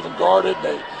wasn't even guarded.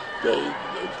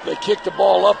 They kicked the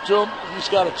ball up to him. He's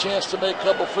got a chance to make a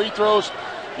couple free throws.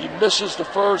 He misses the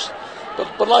first.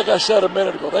 But like I said a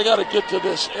minute ago, they got to get to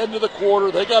this end of the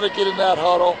quarter. They got to get in that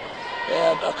huddle.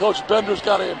 And Coach Bender's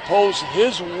got to impose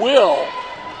his will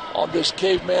on this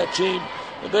Caveman team.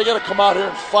 And they got to come out here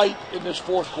and fight in this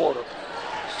fourth quarter.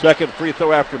 Second free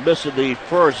throw after missing the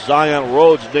first. Zion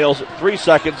Rhodes nails it. 3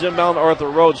 seconds. Inbound Arthur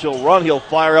Rhodes. He'll run. He'll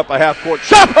fire up a half-court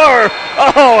shopper.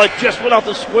 Oh, it just went off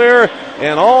the square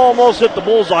and almost hit the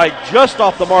bullseye. Just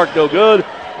off the mark. No good.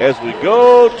 As we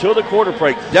go to the quarter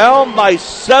break. Down by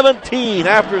 17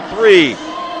 after 3.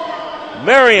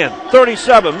 Marion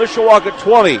 37, Mishawaka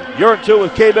 20. You're in 2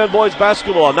 with K-Men Boys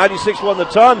Basketball on 96.1 The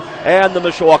Ton and the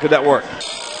Mishawaka Network.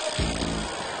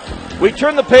 We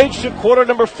turn the page to quarter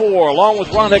number 4. Along with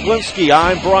Ron Heglinski,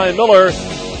 I'm Brian Miller.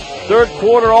 Third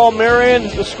quarter, all Marion.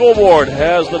 The scoreboard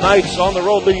has the Knights on the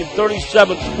road leading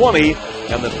 37-20.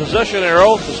 And the possession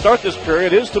arrow to start this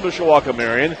period is to Mishawaka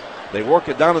Marion. They work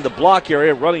it down in the block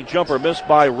area. Running jumper missed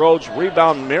by Rhodes.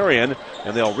 Rebound Marion.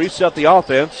 And they'll reset the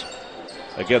offense.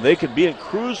 Again, they can be in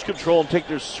cruise control and take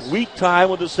their sweet time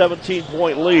with a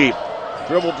 17-point lead.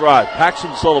 Dribble drive.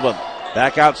 Paxton Sullivan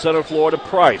back out center floor to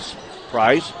Price.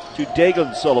 Price to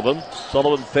Dagan Sullivan.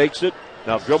 Sullivan fakes it.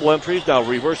 Now dribble entries. Now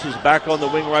reverses back on the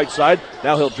wing right side.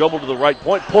 Now he'll dribble to the right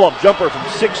point. Pull-up jumper from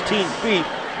 16 feet.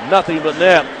 Nothing but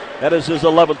net. That is his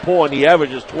 11th point. He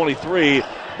averages 23.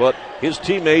 But his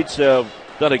teammates have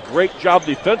done a great job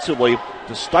defensively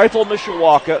to stifle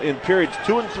Mishawaka in periods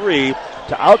 2 and 3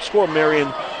 to outscore Marion,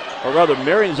 or rather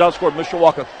Marion has outscored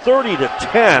Mishawaka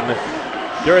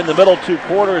 30-10 during the middle 2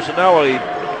 quarters. And now a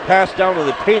pass down to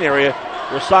the paint area.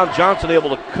 Rasan Johnson able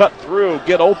to cut through,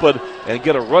 get open, and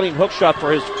get a running hook shot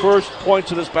for his first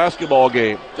points in this basketball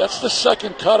game. That's the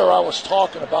second cutter I was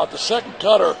talking about. The second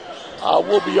cutter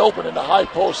will be open in the high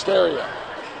post area.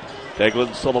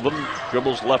 Dagan Sullivan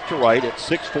dribbles left to right at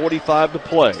 6:45 to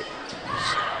play.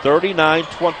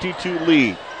 39-22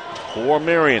 lead for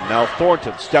Marion. Now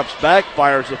Thornton steps back,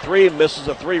 fires a 3, misses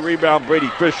a 3. Rebound Brady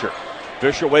Fisher.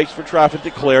 Fisher waits for traffic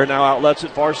to clear. Now outlets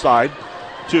it far side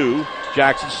to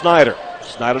Jackson Snyder.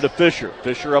 Snyder to Fisher.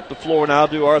 Fisher up the floor now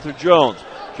to Arthur Jones.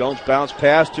 Jones bounce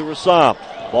pass to Rassam.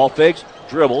 Ball fakes,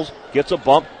 dribbles, gets a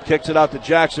bump, kicks it out to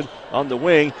Jackson on the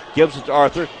wing, gives it to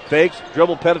Arthur, fakes,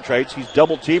 dribble penetrates. He's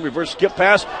double teamed, reverse skip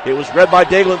pass. It was read by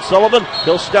Dagan Sullivan.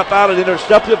 He'll step out and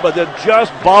intercept it, but then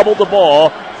just bobbled the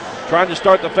ball, trying to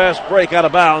start the fast break out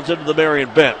of bounds into the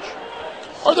Marion bench.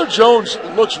 Arthur Jones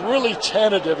looks really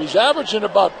tentative. He's averaging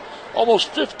about almost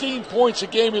 15 points a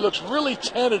game. He looks really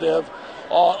tentative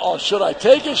on should I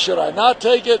take it, should I not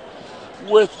take it.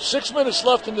 With 6 minutes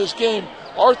left in this game,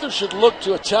 Arthur should look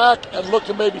to attack and look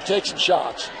to maybe take some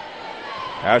shots.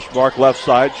 Hash mark left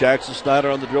side. Jackson Snyder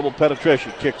on the dribble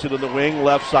penetration. Kicks it in the wing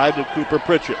left side to Cooper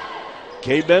Pritchett.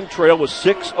 K-Men trail with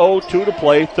 6:02 to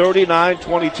play,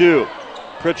 39-22.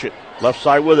 Pritchett left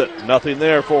side with it. Nothing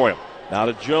there for him. Now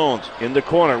to Jones in the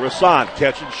corner. Rasan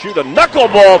catch and shoot. A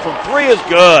knuckleball from 3 is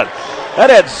good. That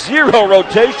had 0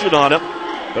 rotation on it.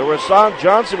 But Rasan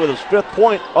Johnson with his 5th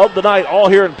point of the night, all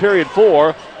here in period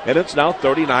 4. And it's now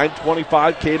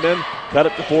 39-25. K-Men cut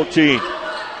it to 14.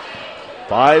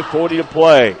 5:40 to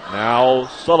play. Now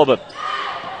Sullivan.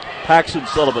 Paxton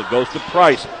Sullivan goes to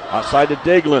Price. Outside to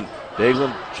Daglin.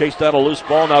 Daglin chased down a loose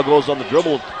ball. Now goes on the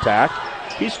dribble attack.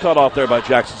 He's cut off there by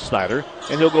Jackson Snyder.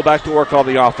 And he'll go back to work on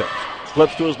the offense.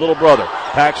 Flips to his little brother.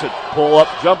 Paxton pull up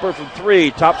jumper from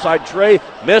 3. Topside tray.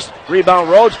 Missed. Rebound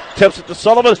Rhodes. Tips it to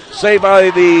Sullivan. Saved by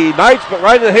the Knights, but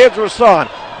right in the hands of Rasan.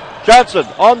 Johnson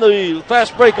on the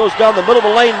fast break goes down the middle of the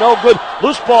lane. No good.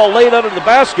 Loose ball laid under the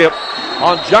basket.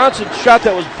 On Johnson's shot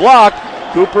that was blocked,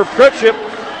 Cooper Pritchett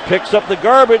picks up the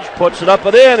garbage, puts it up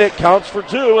and in. It counts for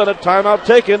 2 and a timeout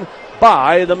taken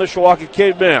by the Mishawaka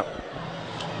K-Men.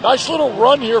 Nice little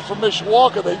run here from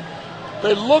Mishawaka.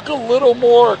 They look a little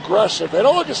more aggressive. They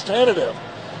don't look as tentative.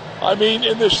 I mean,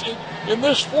 in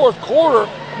this fourth quarter,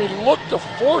 look to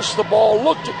force the ball,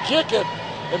 look to kick it,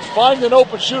 and find an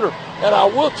open shooter. And I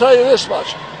will tell you this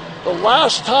much. The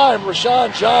last time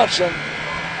Rasan Johnson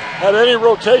had any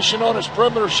rotation on his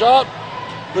perimeter shot,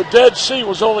 the Dead Sea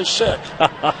was only sick.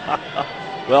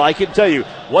 Well, I can tell you,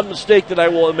 one mistake that I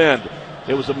will amend.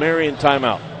 It was a Marion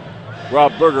timeout.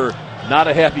 Rob Berger, not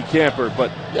a happy camper, but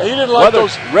yeah, he didn't like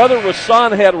those. Whether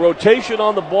Rasan had rotation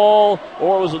on the ball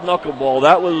or it was a knuckleball,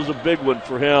 that was a big one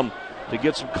for him to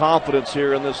get some confidence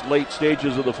here in this late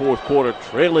stages of the fourth quarter,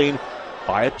 trailing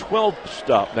by a 12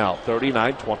 stop now,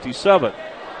 39-27.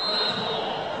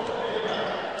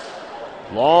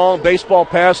 Long baseball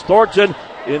pass. Thornton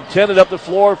intended up the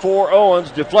floor for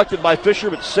Owens. Deflected by Fisher,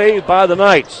 but saved by the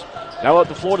Knights. Now up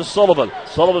the floor to Sullivan.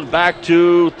 Sullivan back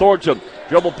to Thornton.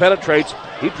 Dribble penetrates.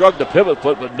 He drugged the pivot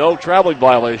foot, but no traveling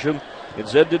violation.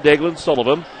 Instead to Daglin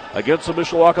Sullivan against the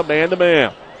Mishawaka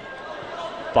man-to-man.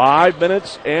 5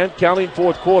 minutes and counting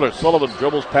fourth quarter. Sullivan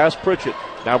dribbles past Pritchett.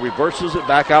 Now reverses it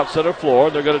back out center floor,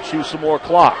 and they're going to choose some more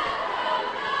clock.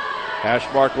 Hash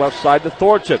mark left side to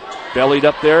Thornton. Bellied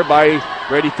up there by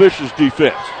Brady Fisher's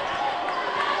defense.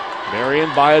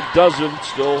 Marion by a dozen,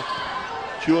 still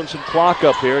chewing some clock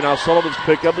up here. Now Sullivan's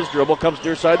picked up his dribble, comes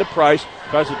near side to Price.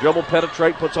 Tries to dribble,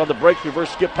 penetrate, puts on the break,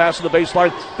 reverse skip pass to the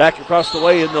baseline. Back across the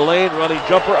way in the lane, running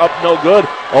jumper up, no good.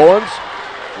 Owens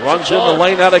runs in the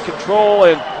lane out of control,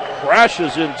 and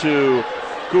crashes into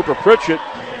Cooper Pritchett,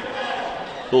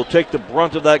 who'll take the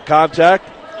brunt of that contact.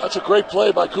 That's a great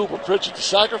play by Cooper Pritchett to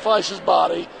sacrifice his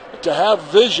body, to have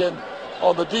vision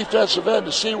on the defensive end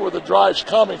to see where the drive's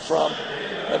coming from.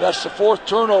 And that's the 4th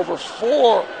turnover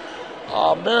for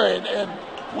Marion. And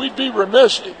we'd be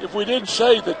remiss if we didn't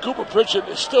say that Cooper Pritchett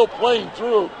is still playing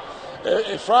through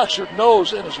a fractured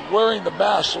nose and is wearing the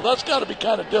mask. So that's got to be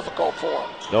kind of difficult for him.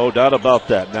 No doubt about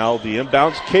that. Now the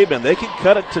inbounds Cavemen, they can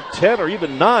cut it to 10 or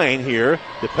even 9 here,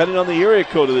 depending on the area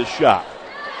code of this shot.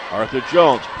 Arthur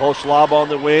Jones, post lob on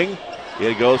the wing.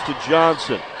 It goes to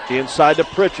Johnson. Inside to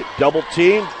Pritchett. Double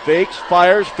team, fakes,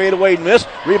 fires, fade away, miss.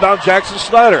 Rebound Jackson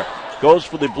Snyder. Goes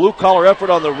for the blue-collar effort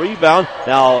on the rebound.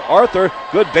 Now Arthur,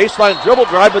 good baseline dribble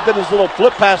drive, but then his little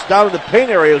flip pass down in the paint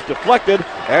area is deflected,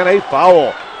 and a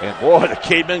foul. And boy, the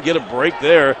Cavemen get a break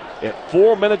there. At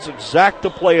 4 minutes exact to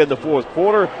play in the 4th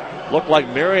quarter. Looked like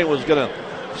Marion was going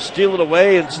to steal it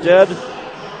away. Instead,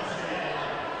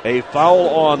 a foul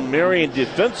on Marion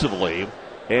defensively,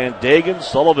 and Dagan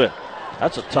Sullivan.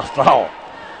 That's a tough foul.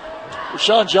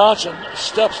 Rashawn Johnson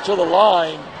steps to the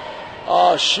line,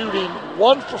 shooting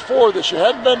 1 for 4 this year.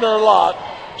 Hadn't been there a lot,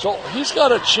 so he's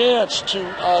got a chance to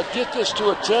get this to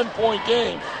a 10-point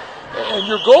game. And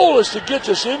your goal is to get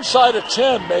this inside of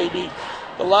 10 maybe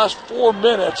the last 4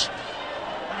 minutes,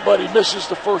 but he misses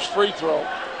the first free throw.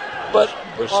 But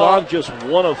Rashawn just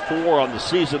 1 of 4 on the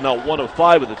season, now 1 of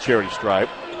 5 with the charity stripe.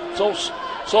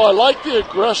 So I like the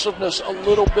aggressiveness a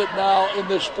little bit now in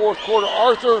this 4th quarter.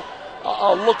 Arthur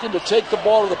looking to take the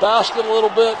ball to the basket a little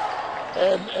bit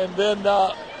and then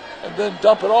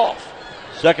dump it off.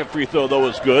 Second free throw, though,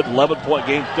 is good. 11-point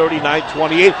game,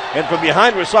 39-28. And from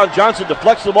behind, Rashawn Johnson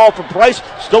deflects the ball from Price.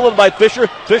 Stolen by Fisher.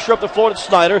 Fisher up the floor to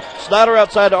Snyder. Snyder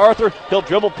outside to Arthur. He'll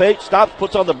dribble, stops,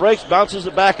 puts on the brakes, bounces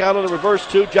it back out on the reverse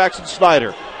to Jackson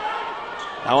Snyder.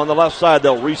 Now on the left side,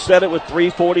 they'll reset it with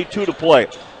 3:42 to play.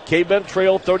 Cavemen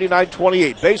trail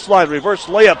 39-28. Baseline, reverse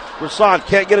layup. Rashawn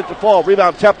can't get it to fall.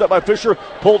 Rebound tapped up by Fisher.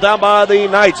 Pulled down by the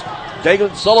Knights.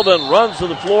 Dagan Sullivan runs to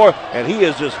the floor, and he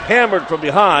is just hammered from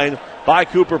behind by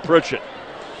Cooper Pritchett.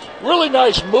 Really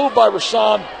nice move by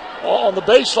Rashawn on the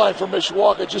baseline for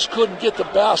Mishawaka. Just couldn't get the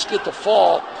basket to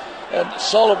fall. And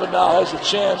Sullivan now has a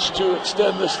chance to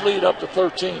extend this lead up to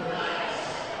 13.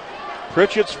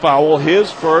 Pritchett's foul,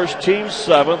 his first, team's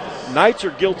 7th. Knights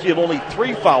are guilty of only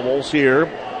 3 fouls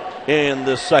here in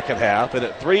the second half. And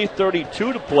at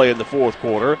 3:32 to play in the 4th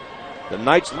quarter, the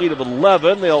Knights lead of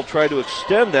 11. They'll try to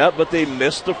extend that, but they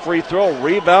missed the free throw.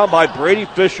 Rebound by Brady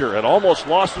Fisher, and almost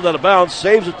lost it out of bounds.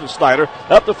 Saves it to Snyder.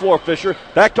 Up the floor, Fisher.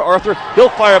 Back to Arthur. He'll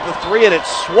fire up the 3, and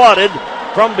it's swatted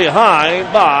from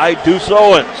behind by Deuce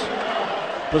Owens.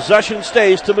 Possession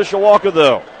stays to Mishawaka,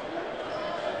 though.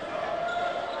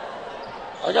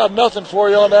 I got nothing for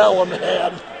you on that one,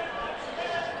 man.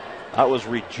 That was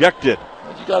rejected.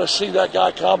 You got to see that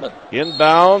guy coming.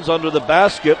 Inbounds under the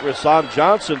basket. Rashawn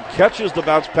Johnson catches the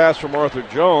bounce pass from Arthur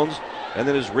Jones and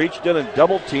then is reached in and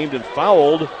double-teamed and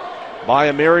fouled by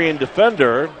a Marion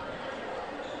defender.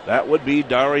 That would be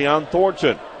Darian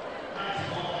Thornton.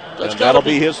 And that'll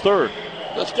be his 3rd.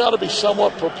 That's got to be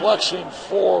somewhat perplexing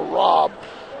for Rob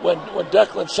when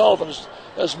Declan Sullivan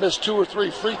has missed 2 or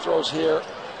 3 free throws here.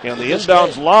 And the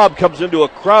inbounds lob comes into a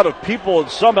crowd of people,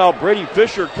 and somehow Brady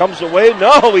Fisher comes away.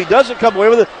 No, he doesn't come away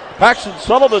with it. Paxton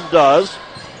Sullivan does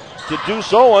to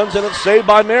Deuce Owens, and it's saved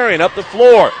by Marion. Up the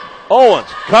floor. Owens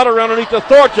cut around underneath the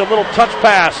Thornton. Little touch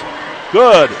pass.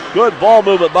 Good ball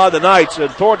movement by the Knights.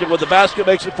 And Thornton with the basket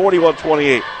makes it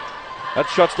 41-28. That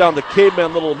shuts down the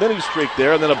Caveman little mini streak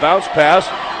there. And then a bounce pass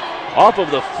off of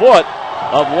the foot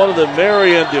of one of the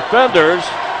Marion defenders.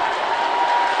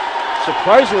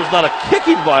 Surprised there was not a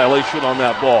kicking violation on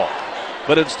that ball.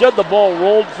 But instead the ball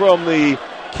rolled from the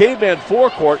Caveman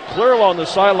forecourt, clear along the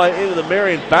sideline into the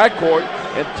Marion backcourt,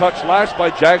 and touched last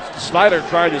by Jackson Snyder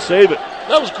trying to save it.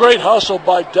 That was great hustle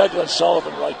by Declan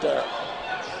Sullivan right there.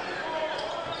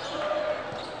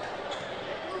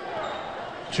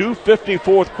 2:50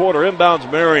 4th quarter,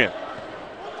 inbounds Marion.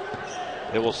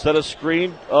 They will set a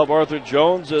screen of Arthur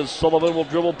Jones as Sullivan will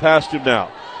dribble past him now.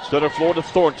 Center floor to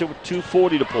Thornton with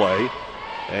 2:40 to play.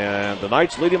 And the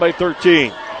Knights leading by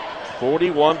 13.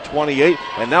 41-28.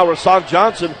 And now Rashawn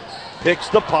Johnson picks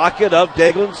the pocket of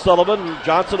Declan Sullivan.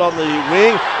 Johnson on the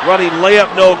wing. Running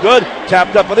layup, no good.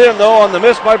 Tapped up and in, though, on the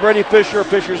miss by Brady Fisher.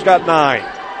 Fisher's got 9.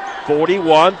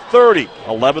 41-30.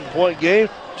 11-point game.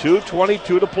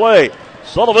 2:22 to play.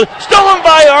 Sullivan stolen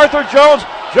by Arthur Jones.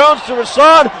 Jones to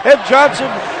Rashawn. And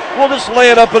Johnson will just lay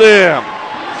it up and in.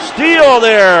 Steal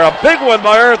there, a big one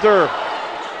by Arthur.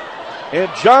 And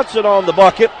Johnson on the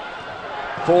bucket.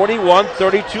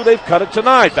 41-32, they've cut it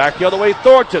tonight. Back the other way,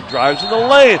 Thornton drives in the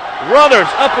lane. Runners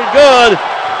up and good.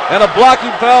 And a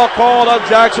blocking foul called on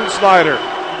Jackson Snyder.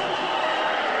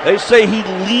 They say he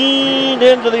leaned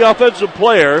into the offensive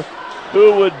player,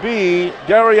 who would be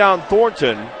Darion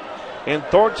Thornton. And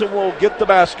Thornton will get the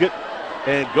basket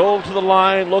and go to the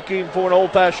line looking for an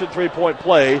old-fashioned three-point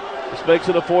play. This makes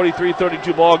it a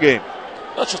 43-32 ball game.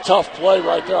 That's a tough play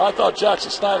right there. I thought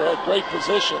Jackson Snyder had great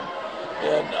position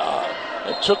and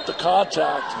took the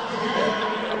contact.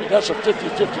 And, that's a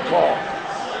 50-50 call.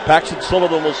 Paxton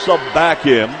Sullivan will sub back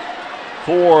in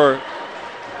for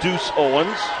Deuce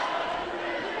Owens.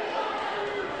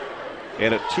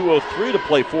 And at 2:03 to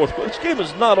play fourth quarter. This game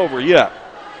is not over yet.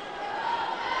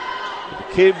 The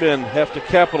Cavemen have to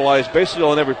capitalize basically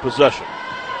on every possession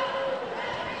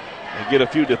and get a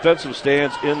few defensive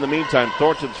stands in the meantime.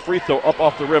 Thornton's free throw up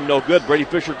off the rim, no good. Brady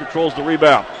Fisher controls the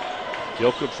rebound.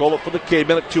 He'll control it for the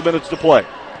Cavemen at 2 minutes to play.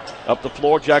 Up the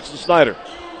floor, Jackson Snyder.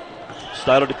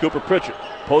 Snyder to Cooper Pritchett.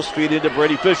 Post feed into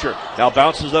Brady Fisher. Now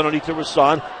bounces underneath to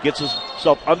Rasan. Gets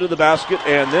himself under the basket.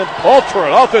 And then Paul for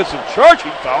an offensive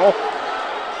charging foul.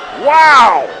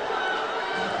 Wow!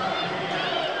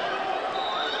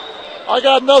 I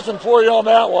got nothing for you on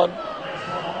that one.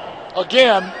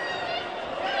 Again.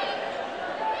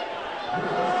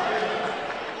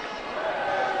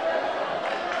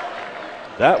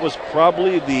 That was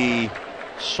probably the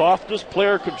softest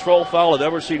player control foul I've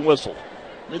ever seen whistled.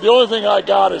 I mean, the only thing I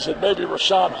got is that maybe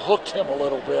Rashawn hooked him a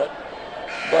little bit,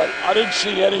 but I didn't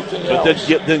see anything else.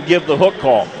 But then give the hook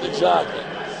call. Exactly.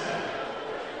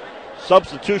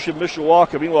 Substitution,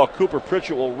 Mishawaka. Meanwhile, Cooper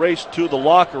Pritchett will race to the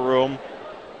locker room.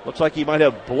 Looks like he might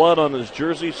have blood on his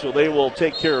jersey, so they will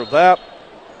take care of that.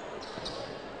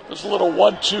 There's a little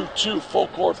 1-2-2 full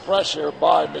court press here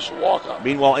by Mishawaka.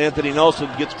 Meanwhile, Anthony Nelson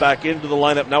gets back into the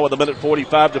lineup now with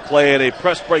 1:45 to play, and a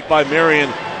press break by Marion,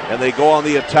 and they go on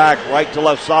the attack right to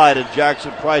left side, and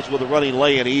Jackson Price with a running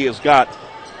lay, and he has got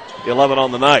 11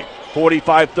 on the night.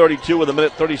 45-32 with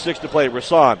 1:36 to play.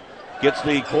 Rasan gets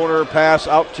the corner pass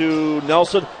out to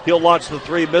Nelson. He'll launch the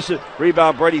three, miss it.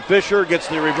 Rebound, Brady Fisher gets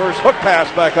the reverse hook pass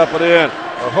back up and in,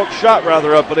 or hook shot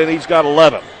rather up and in. He's got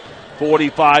 11.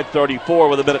 45-34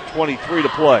 with 1:23 to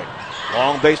play.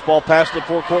 Long baseball pass to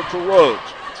forecourt to Rhodes.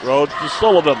 Rhodes to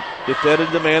Sullivan.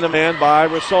 Defended the man-to-man by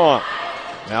Rasan.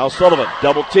 Now Sullivan,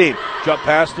 double team. Jump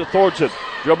pass to Thornton.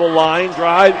 Dribble line,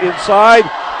 drive inside.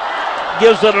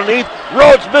 Gives it underneath.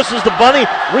 Rhodes misses the bunny.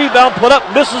 Rebound put up,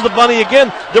 misses the bunny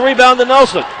again. The rebound to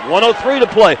Nelson. 1:03 to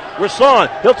play. Rasan,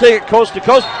 he'll take it coast to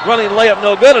coast. Running layup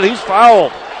no good, and he's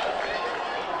fouled.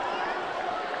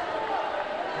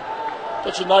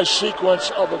 That's a nice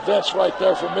sequence of events right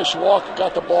there for Mishawaka.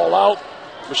 Got the ball out.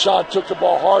 Rashawn took the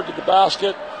ball hard to the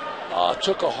basket,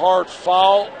 took a hard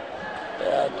foul,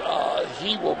 and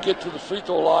he will get to the free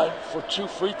throw line for 2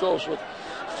 free throws with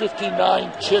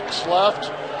 59 ticks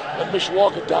left, and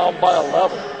Mishawaka down by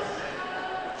 11.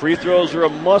 Free throws are a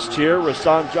must here.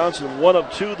 Rasan Johnson 1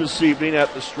 of 2 this evening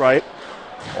at the stripe.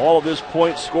 All of his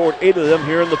points scored, 8 of them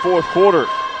here in the fourth quarter.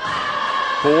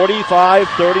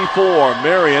 45-34.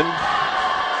 Marion,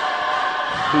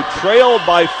 who trailed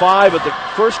by 5 at the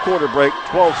first quarter break,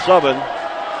 12-7.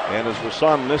 And as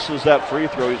Rasan misses that free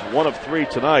throw, he's 1 of 3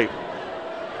 tonight.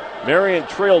 Marion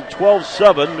trailed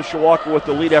 12-7. Mishawaka with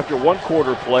the lead after 1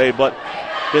 quarter play. But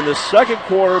in the second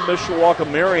quarter,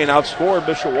 Marion outscored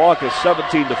Mishawaka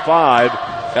 17-5.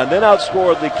 And then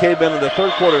outscored the Cavemen in the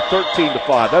third quarter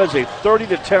 13-5. That is a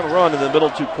 30-10 run in the middle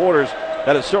 2 quarters.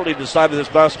 That has certainly decided this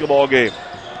basketball game.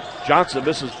 Johnson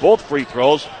misses both free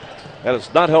throws. That is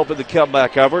not helping the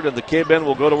comeback effort, and the Cavemen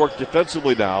will go to work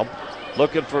defensively now.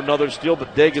 Looking for another steal,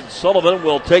 but Dagan Sullivan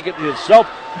will take it himself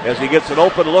as he gets an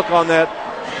open look on that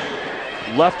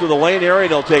left of the lane area, and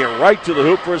he'll take it right to the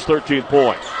hoop for his 13th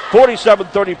point.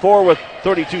 47-34 with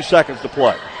 32 seconds to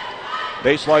play.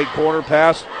 Baseline corner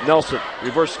pass, Nelson.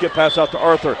 Reverse skip pass out to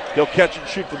Arthur. He'll catch and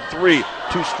shoot from 3.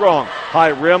 Too strong. High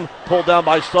rim, pulled down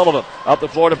by Sullivan. Out the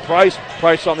floor to Price.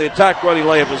 Price on the attack, running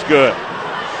layup is good.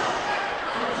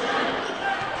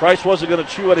 Price wasn't going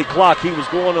to chew any clock. He was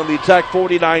going on the attack,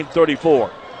 49-34.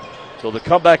 So the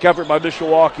comeback effort by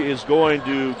Mishawaka is going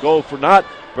to go for naught.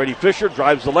 Brady Fisher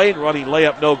drives the lane, running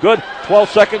layup no good. 12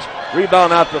 seconds,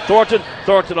 rebound out to Thornton.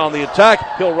 Thornton on the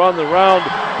attack. He'll run around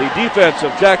the defense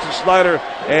of Jackson Snyder,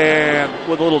 and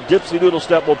with a little dipsy doodle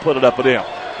step, will put it up and in.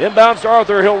 Inbounds to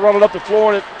Arthur. He'll run it up the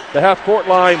floor at the half-court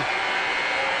line.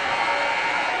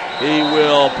 He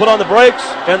will put on the brakes,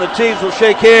 and the teams will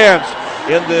shake hands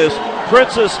in this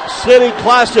Princess City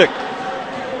Classic.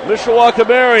 Mishawaka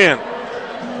Marion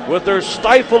with their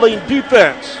stifling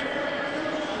defense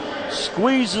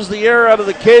squeezes the air out of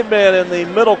the Cavemen in the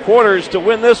middle quarters to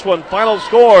win this one. Final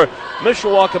score,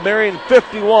 Mishawaka Marion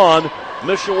 51,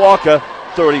 Mishawaka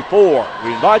 34.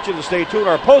 We invite you to stay tuned.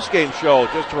 Our postgame show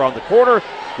just around the corner.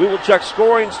 We will check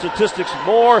scoring, statistics, and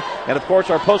more. And, of course,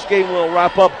 our postgame will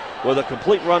wrap up with a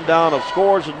complete rundown of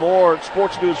scores and more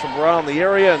sports news from around the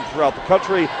area and throughout the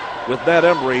country with Matt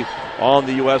Embry on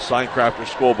the U.S. Signcrafters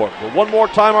Scoreboard. But one more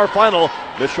time, our final,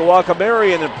 Mishawaka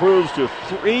Marion improves to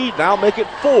 3, now make it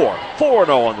 4. 4-0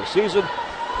 on the season.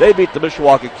 They beat the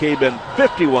Mishawaka Cavemen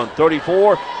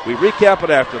 51-34. We recap it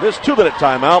after this 2-minute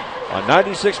timeout on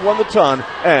 96.1 The Ton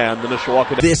and the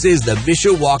Mishawaka. This is the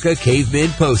Mishawaka Cavemen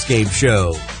postgame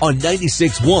show on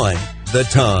 96.1 The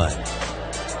Ton.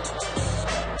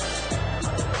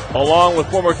 Along with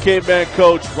former Caveman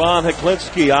coach Ron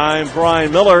Heklinski, I'm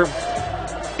Brian Miller.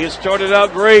 It started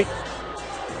out great.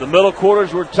 The middle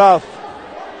quarters were tough.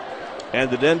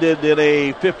 And it ended in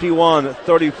a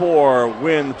 51-34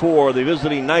 win for the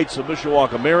visiting Knights of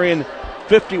Mishawaka Marion.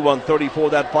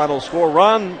 51-34, that final score.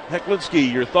 Ron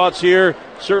Heklinski, your thoughts here?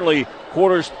 Certainly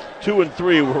quarters 2 and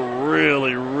 3 were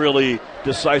really, really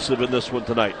decisive in this one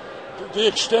tonight. The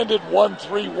extended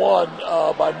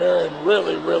 1-3-1 by Marion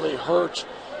really, really hurt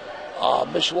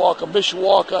Mishawaka.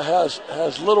 Mishawaka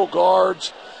has little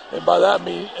guards, and by that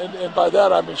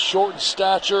I mean short in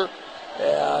stature,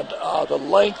 and the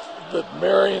length that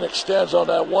Marion extends on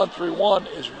that 1-3-1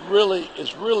 is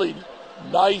really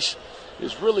nice,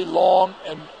 is really long,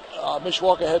 and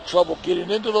Mishawaka had trouble getting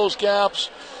into those gaps.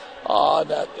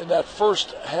 In that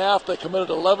first half, they committed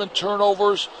 11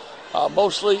 turnovers,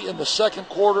 mostly in the second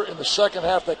quarter. In the second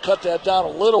half, they cut that down a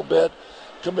little bit,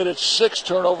 committed 6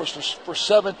 turnovers for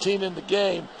 17 in the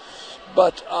game.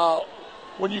 But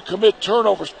when you commit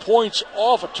turnovers, points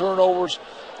off of turnovers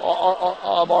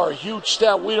are a huge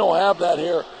stat. We don't have that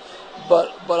here.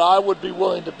 But I would be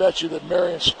willing to bet you that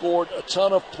Marion scored a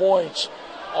ton of points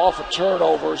off of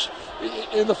turnovers.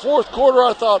 In the fourth quarter,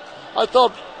 I thought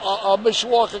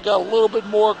Mishawaka got a little bit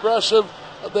more aggressive.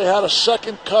 They had a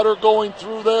second cutter going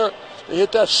through there. They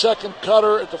hit that second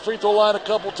cutter at the free throw line a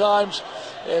couple times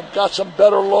and got some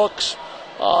better looks.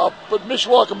 But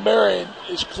Mishawaka Marion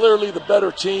is clearly the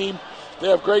better team. They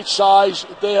have great size.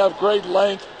 They have great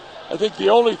length. I think the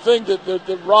only thing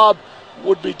that Rob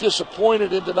would be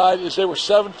disappointed in tonight is they were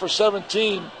 7 for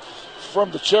 17 from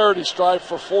the charity stripe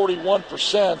for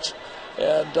 41%,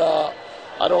 and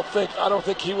I don't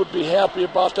think he would be happy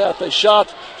about that. They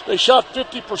shot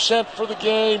 50% for the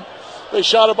game. They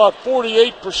shot about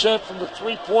 48% from the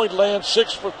 3-point land,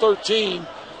 6 for 13.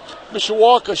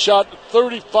 Mishawaka shot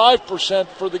 35%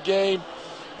 for the game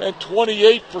and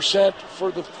 28% for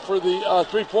the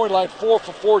 3-point line, 4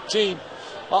 for 14.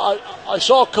 I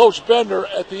saw Coach Bender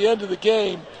at the end of the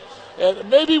game, and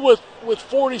maybe with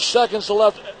 40 seconds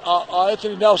left,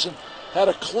 Anthony Nelson had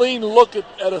a clean look at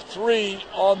a 3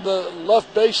 on the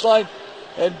left baseline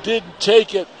and didn't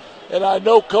take it. And I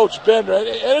know Coach Bender, and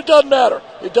it doesn't matter.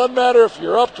 It doesn't matter if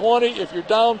you're up 20, if you're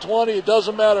down 20. It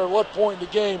doesn't matter at what point in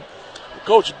the game.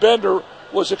 Coach Bender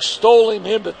was extolling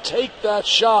him to take that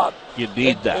shot. You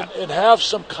need that. And have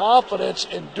some confidence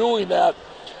in doing that.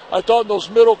 I thought in those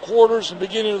middle quarters and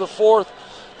beginning of the fourth,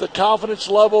 the confidence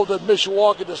level that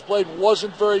Mishawaka displayed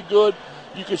wasn't very good.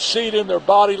 You could see it in their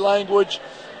body language.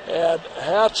 And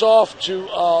hats off to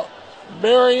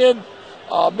Marion.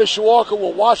 Mishawaka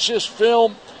will watch this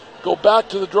film, go back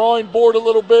to the drawing board a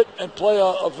little bit, and play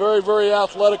a very, very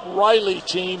athletic Riley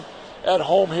team at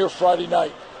home here Friday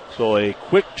night. So a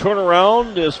quick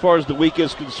turnaround as far as the week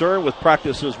is concerned, with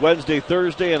practices Wednesday,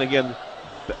 Thursday, and again,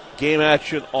 game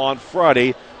action on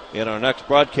Friday in our next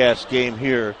broadcast game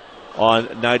here on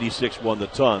 96.1 The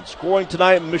Ton. Scoring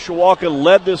tonight, Mishawaka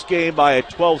led this game by a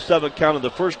 12-7 count in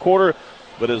the first quarter,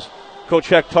 but as Coach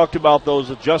Heck talked about those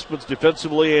adjustments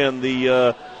defensively and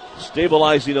the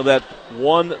stabilizing of that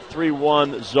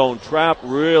 1-3-1 zone trap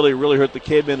really, really hurt the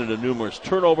Cavemen into numerous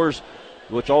turnovers,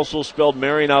 which also spelled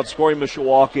Marion outscoring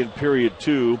Mishawaka in period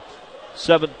 2,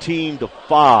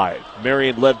 17-5.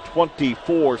 Marion led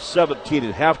 24-17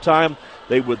 at halftime.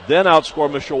 They would then outscore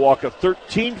Mishawaka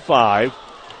 13-5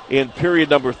 in period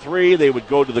number 3. They would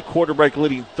go to the quarter break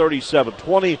leading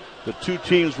 37-20. The two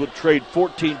teams would trade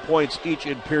 14 points each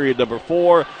in period number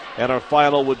 4, and our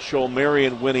final would show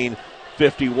Marion winning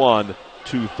 51-34.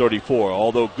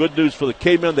 Although good news for the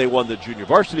Cavemen, they won the junior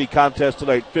varsity contest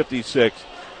tonight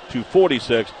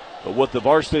 56-46. But with the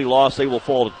varsity loss, they will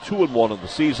fall to 2-1 in the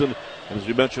season. And as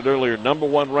we mentioned earlier, number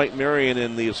 1 ranked Marion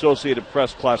in the Associated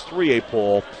Press Class 3A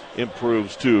poll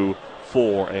improves to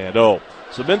 4-0.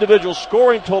 Some individual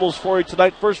scoring totals for you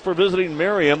tonight. First for visiting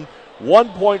Marion, 1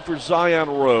 point for Zion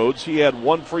Rhodes. He had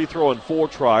 1 free throw and 4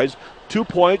 tries. 2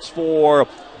 points for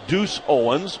Deuce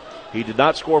Owens. He did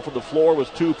not score from the floor, was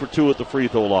 2 for 2 at the free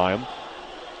throw line.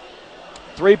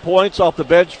 3 points off the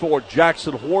bench for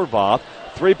Jackson Horvath.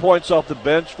 3 points off the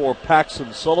bench for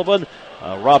Paxton Sullivan.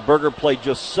 Rob Berger played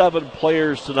just 7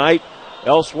 players tonight.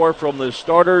 Elsewhere from the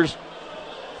starters,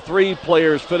 3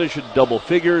 players finish in double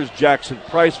figures. Jackson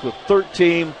Price with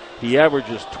 13. He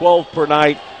averages 12 per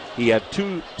night. He had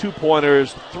 2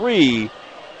 two-pointers, 3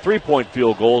 3-point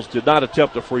field goals, did not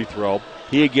attempt a free throw.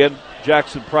 He again,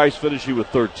 Jackson Price finishing with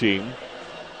 13.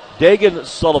 Dagan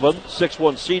Sullivan,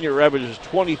 6'1 senior, averages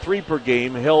 23 per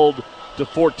game, held to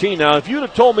 14. Now, if you'd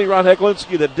have told me, Ron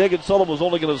Heklinski, that Dagan Sullivan was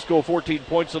only going to score 14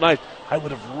 points tonight, I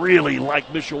would have really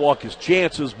liked Mishawaka's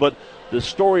chances, but the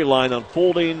storyline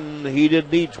unfolding, he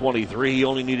didn't need 23. He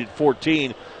only needed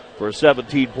 14 for a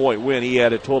 17-point win. He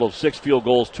had a total of 6 field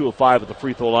goals, 2 of 5 at the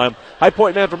free throw line. High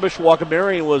point man for Mishawaka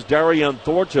Marion was Darian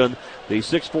Thornton, the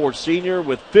 6'4 senior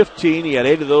with 15. He had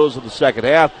 8 of those in the second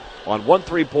half on 1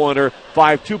 3-pointer,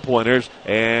 5 2-pointers,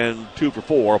 and 2 for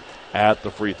 4 at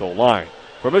the free throw line.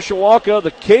 For Mishawaka,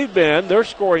 the Cavemen, their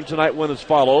scoring tonight went as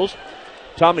follows.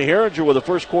 Tommy Herringer with a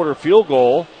first quarter field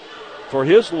goal for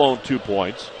his lone 2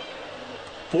 points.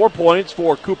 4 points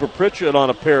for Cooper Pritchett on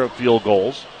a pair of field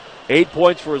goals. 8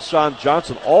 points for Hassan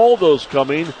Johnson. All those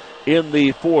coming in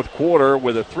the fourth quarter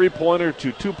with a 3-pointer,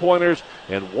 2 2-pointers,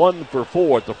 and 1 for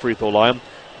 4 at the free throw line.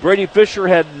 Brady Fisher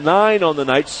had 9 on the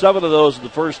night, 7 of those in the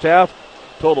first half.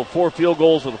 Total 4 field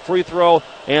goals and a free throw.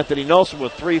 Anthony Nelson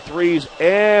with 3 threes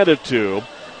and a 2.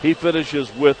 He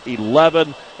finishes with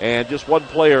 11, and just one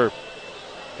player,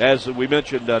 as we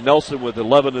mentioned, Nelson with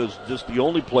 11 is just the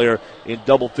only player in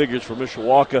double figures for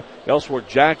Mishawaka. Elsewhere,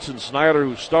 Jackson Snyder,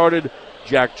 who started,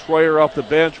 Jack Troyer off the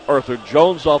bench, Arthur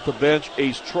Jones off the bench,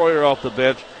 Ace Troyer off the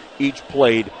bench. Each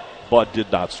played but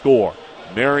did not score.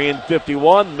 Marion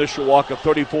 51, Mishawaka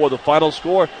 34, the final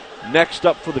score. Next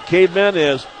up for the Cavemen,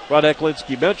 as Ron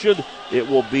Heklinski mentioned, it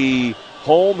will be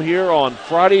home here on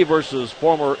Friday versus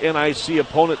former NIC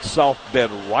opponent South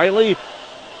Bend Riley.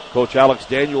 Coach Alex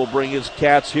Daniel will bring his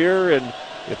Cats here, and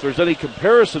if there's any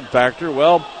comparison factor,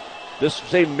 well, this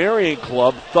same Marion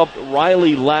club thumped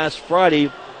Riley last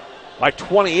Friday by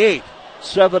 28,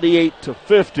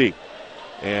 78-50.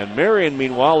 And Marion,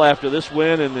 meanwhile, after this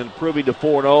win and improving to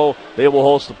 4-0, they will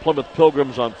host the Plymouth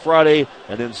Pilgrims on Friday,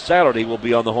 and then Saturday will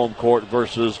be on the home court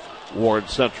versus Warren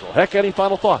Central. Heck, any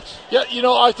final thoughts? Yeah,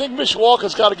 I think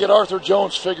Mishawaka's got to get Arthur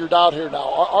Jones figured out here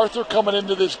now. Arthur coming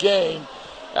into this game,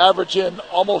 averaging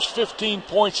almost 15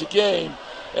 points a game,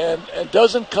 and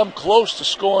doesn't come close to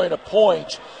scoring a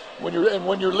point. When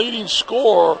you're leading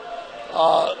scorer,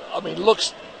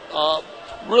 looks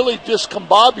really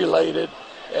discombobulated,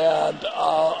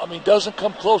 and doesn't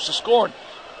come close to scoring.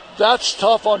 That's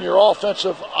tough on your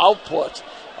offensive output.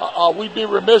 We'd be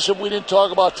remiss if we didn't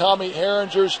talk about Tommy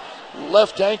Herringer's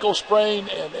left ankle sprain,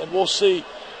 and we'll see.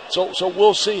 So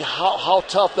we'll see how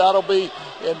tough that'll be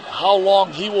and how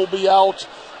long he will be out.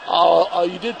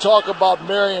 You did talk about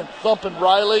Marion thumping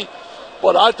Riley,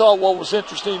 but I thought what was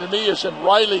interesting to me is that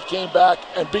Riley came back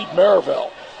and beat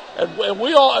Maryville. And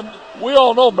we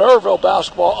all know Maryville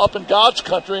basketball up in God's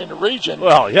country in the region.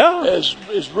 Well, yeah,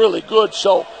 is really good.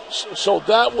 So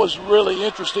that was really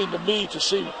interesting to me to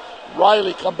see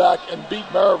Riley come back and beat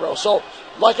Maryville. So,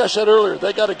 like I said earlier,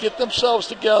 they got to get themselves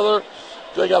together.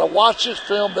 They got to watch this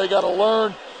film. They got to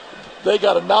learn. They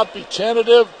got to not be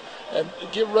tentative and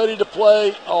get ready to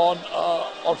play on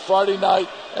Friday night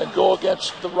and go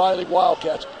against the Riley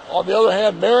Wildcats. On the other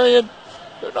hand, Marion,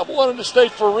 they're number 1 in the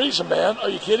state for a reason, man. Are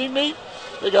you kidding me?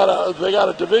 They got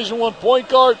a Division I point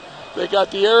guard. They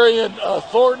got the Arian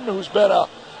Thornton, who's been a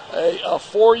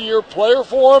 4-year player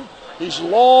for him. He's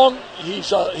long.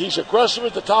 He's aggressive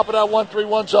at the top of that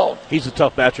 1-3-1 zone. He's a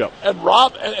tough matchup. And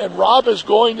Rob is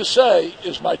going to say,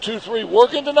 "Is my 2-3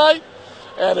 working tonight?"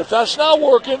 And if that's not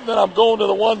working, then I'm going to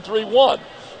the 1-3-1.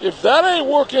 If that ain't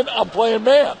working, I'm playing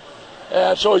man.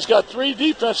 And so he's got 3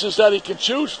 defenses that he can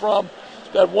choose from.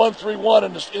 That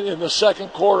 1-3-1 in the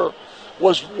second quarter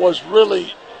was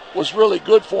really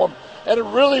good for him, and it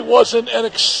really wasn't an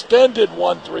extended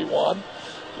 1-3-1.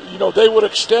 They would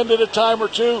extend it a time or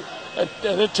two and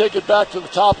then take it back to the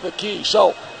top of the key.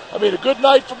 So, a good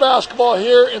night for basketball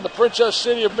here in the Princess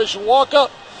City of Mishawaka.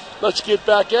 Let's get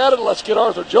back at it. Let's get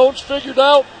Arthur Jones figured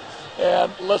out.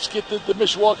 And let's get the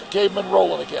Mishawaka Cavemen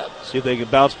rolling again. See if they can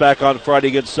bounce back on Friday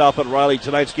against South Bend Riley.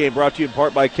 Tonight's game brought to you in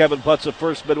part by Kevin Putz of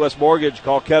First Midwest Mortgage.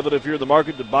 Call Kevin if you're in the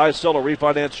market to buy, sell, or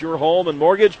refinance your home and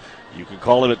mortgage. You can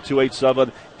call him at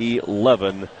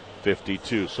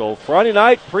 287-1152. So Friday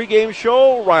night pregame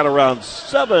show right around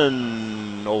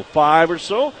 7:05 or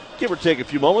so. give or take a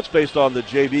few moments based on the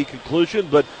JV conclusion,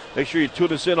 but make sure you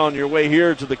tune us in on your way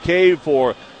here to the Cave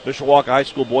for Mishawaka High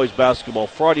School boys basketball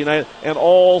Friday night and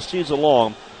all season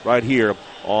long right here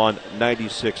on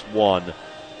 96.1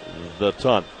 The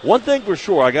Ton. One thing for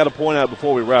sure I got to point out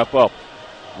before we wrap up,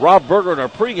 Rob Berger in our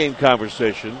pregame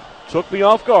conversation took me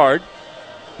off guard.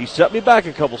 He set me back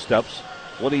a couple steps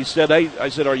when he said, I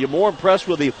said, are you more impressed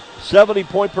with the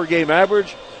 70-point per game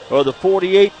average or the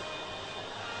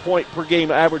 48-point per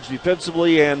game average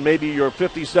defensively and maybe your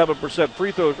 57%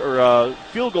 free throw or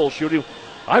field goal shooting?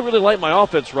 I really like my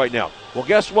offense right now. Well,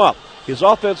 guess what? His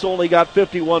offense only got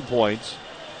 51 points.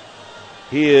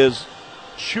 He is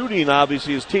shooting,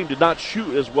 obviously, his team did not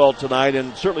shoot as well tonight,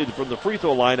 and certainly from the free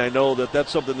throw line, I know that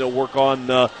that's something they'll work on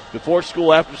before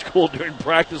school, after school, during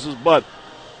practices, but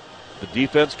the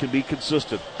defense can be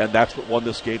consistent, and that's what won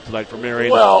this game tonight for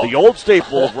Marion. Well, the old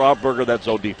staple of Rob Berger, that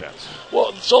zone defense.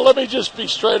 Well, so let me just be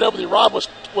straight up with you. Rob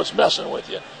was messing with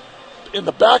you. In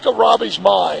the back of Robbie's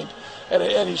mind,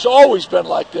 and he's always been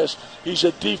like this, he's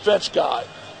a defense guy.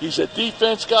 He's a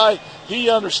defense guy. He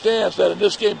understands that in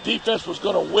this game, defense was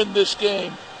going to win this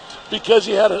game because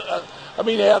he had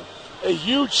he had a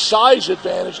huge size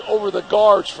advantage over the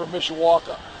guards for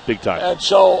Mishawaka. Big time. And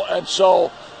so, I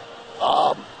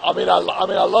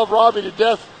love Robbie to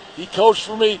death. He coached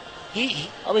for me.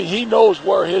 He knows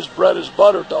where his bread is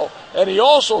buttered, though. And he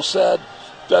also said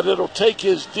that it'll take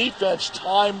his defense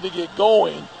time to get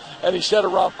going. And he said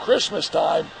around Christmas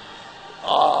time,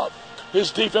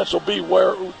 his defense will be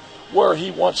where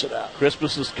he wants it at.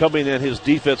 Christmas is coming, and his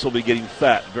defense will be getting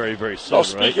fat very, very soon, well,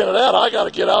 speaking of that, I got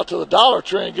to get out to the Dollar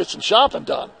Tree and get some shopping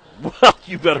done. Well,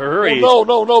 you better hurry.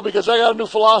 Well, no, because I got a new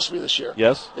philosophy this year.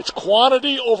 Yes? It's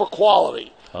quantity over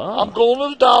quality. Oh. I'm going to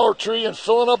the Dollar Tree and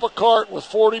filling up a cart with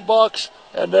 $40,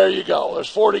 and there you go. There's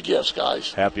 40 gifts,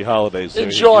 guys. Happy holidays.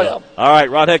 Enjoy them. All right,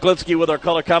 Ron Heklinski with our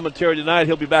color commentary tonight.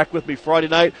 He'll be back with me Friday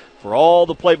night for all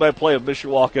the play-by-play of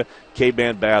Mishawaka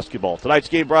K-Band basketball. Tonight's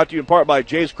game brought to you in part by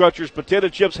Jay's Crunchers Potato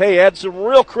Chips. Hey, add some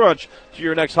real crunch to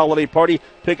your next holiday party.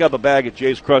 Pick up a bag at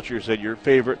Jay's Crunchers at your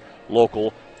favorite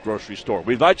local grocery store.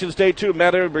 We invite you to stay tuned.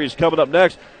 Matt Embry is coming up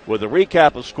next with a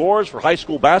recap of scores for high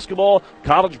school basketball,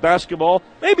 college basketball,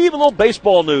 maybe even a little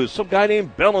baseball news. Some guy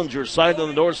named Bellinger signed on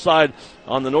the north side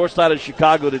of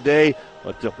Chicago today.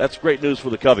 But that's great news for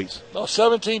the Cubbies. Now,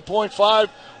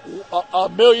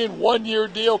 $17.5 million one-year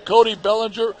deal. Cody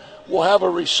Bellinger will have a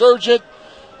resurgent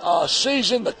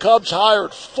season. The Cubs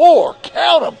hired four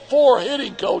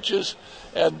hitting coaches,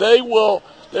 and they will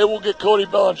get Cody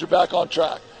Bellinger back on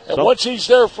track. And once he's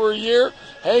there for a year,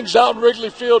 hangs out in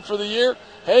Wrigley Field for the year,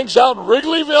 hangs out in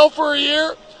Wrigleyville for a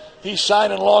year, he's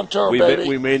signing long-term, baby.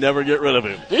 We may never get rid of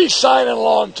him. He's signing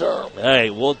long-term.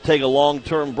 Hey, we'll take a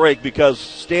long-term break because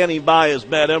standing by is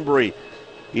Matt Embry.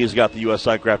 He's got the U.S.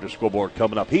 Signcrafters scoreboard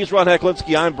coming up. He's Ron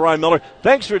Heklinski. I'm Brian Miller.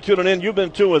 Thanks for tuning in. You've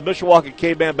been tuned with Mishawaka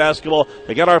K-Band basketball.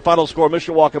 They got our final score,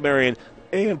 Mishawaka Marion,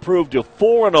 improved to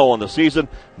 4-0 on the season.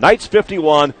 Knights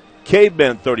 51,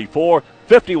 K-Band 34.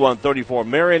 51-34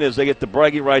 Marion as they get the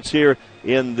bragging rights here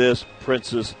in this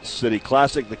Princess City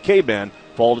Classic. The K-Band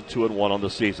fall to 2-1 on the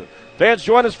season. Fans,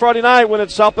 join us Friday night when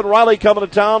it's South Bend Riley coming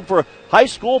to town for high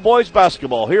school boys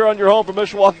basketball. Here on your home for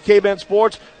Mishawaka K-Band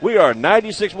Sports, we are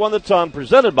 96.1 The Ton,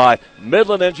 presented by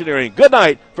Midland Engineering. Good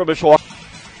night from Mishawaka.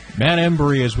 Matt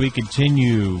Embry as we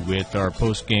continue with our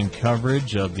post-game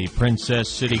coverage of the Princess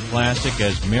City Classic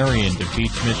as Marion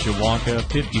defeats Mishawaka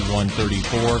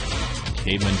 51-34.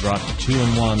 Cavemen dropped to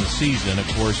 2-1 on the season. Of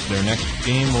course, their next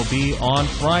game will be on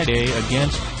Friday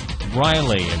against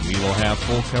Riley, and we will have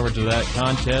full coverage of that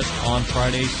contest on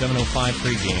Friday, 7:05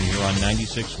 pregame here on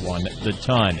 96.1 The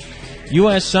Ton.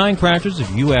 U.S. Signcrafters, if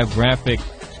you have graphic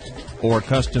or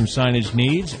custom signage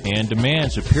needs and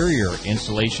demand superior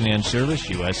installation and service,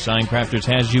 U.S. Signcrafters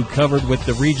has you covered with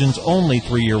the region's only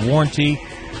 3-year warranty.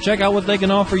 Check out what they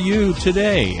can offer you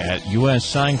today at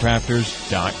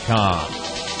ussigncrafters.com.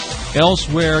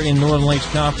 Elsewhere in Northern Lakes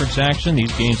Conference action,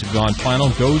 these games have gone final.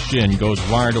 Goshen goes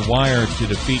wire-to-wire to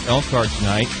defeat Elkhart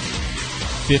tonight,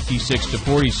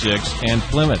 56-46. And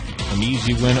Plymouth, an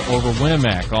easy win over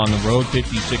Winnemac on the road,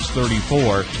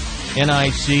 56-34.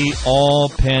 NIC all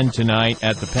Penn tonight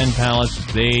at the Penn Palace.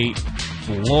 They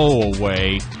blow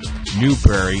away New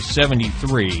Prairie,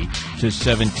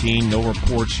 73-17. No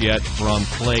reports yet from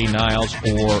Clay, Niles,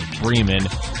 or Bremen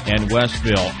and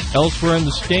Westville. Elsewhere in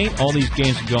the state, all these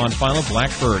games have gone final.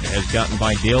 Blackbird has gotten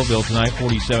by Daleville tonight,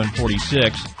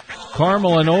 47-46.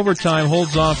 Carmel in overtime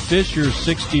holds off Fishers,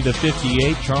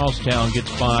 60-58. Charlestown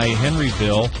gets by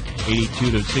Henryville,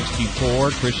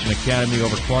 82-64. Christian Academy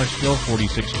over Clarksville,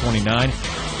 46-29.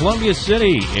 Columbia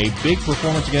City, a big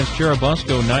performance against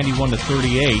Churubusco,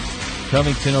 91-38.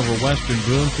 Covington over Western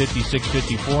Boone,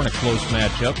 56-54 in a close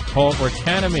matchup. Culver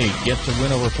Academy gets a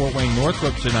win over Fort Wayne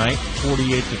Northrop tonight,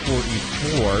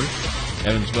 48-44.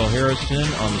 Evansville Harrison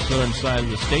on the southern side of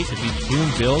the state defeats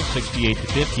Boonville,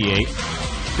 68-58.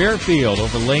 Fairfield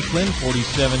over Lakeland,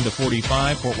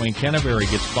 47-45. Fort Wayne Canterbury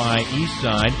gets by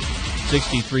Eastside,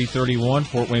 63-31.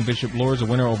 Fort Wayne Bishop Lourdes a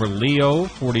winner over Leo,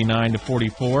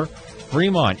 49-44.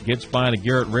 Fremont gets by the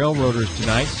Garrett Railroaders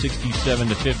tonight,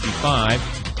 67-55.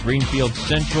 Greenfield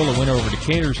Central a winner over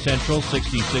Decatur Central,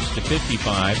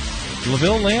 66-55.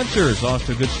 LaVille Lancers off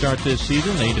to a good start this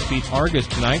season. They defeat Argus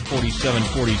tonight,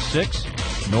 47-46.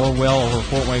 Norwell over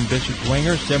Fort Wayne Bishop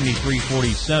Winger,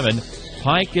 73-47.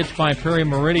 Pike gets by Prairie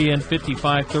Meridian,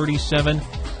 55-37.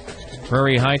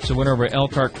 Prairie Heights a winner over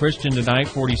Elkhart Christian tonight,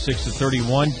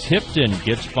 46-31. Tipton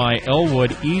gets by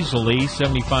Elwood easily,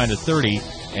 75-30.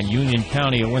 And Union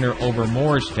County a winner over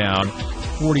Morristown,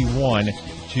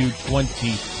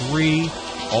 41-23.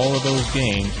 All of those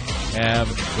games have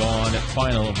gone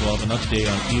final. We'll have an update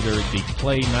on either the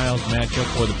Clay-Niles matchup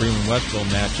or the Bremen-Westville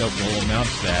matchup. We'll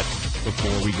announce that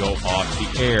before we go off the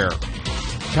air.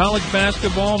 College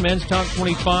basketball, men's top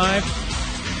 25.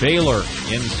 Baylor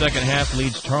in the second half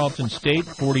leads Tarleton State,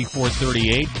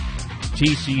 44-38.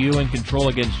 TCU in control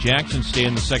against Jackson State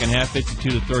in the second half,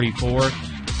 52-34.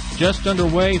 Just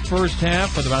underway first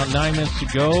half with about 9 minutes to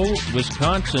go.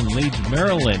 Wisconsin leads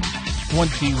Maryland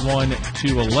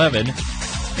 21-11.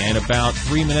 And about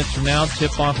 3 minutes from now,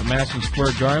 tip-off at Madison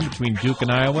Square Garden between Duke and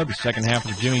Iowa, the second half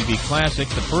of the Jimmy V Classic,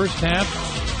 the first half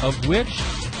of which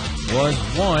was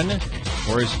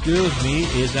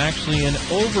is actually in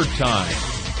overtime.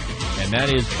 And that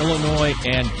is Illinois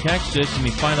and Texas. And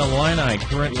the final Illini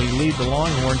currently lead the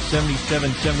Longhorns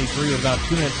 77-73 with about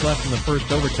 2 minutes left in the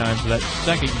first overtime. So that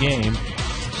second game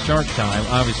start time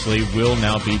obviously will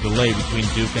now be delayed between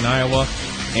Duke and Iowa.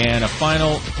 And a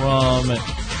final from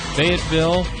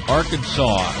Fayetteville,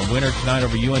 Arkansas, a winner tonight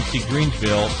over UNC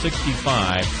Greensville,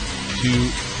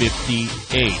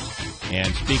 65-58.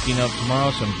 And speaking of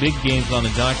tomorrow, some big games on the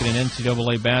docket in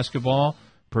NCAA basketball.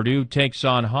 Purdue takes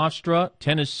on Hofstra.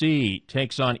 Tennessee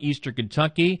takes on Eastern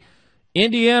Kentucky.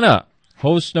 Indiana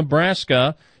hosts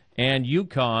Nebraska. And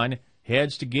UConn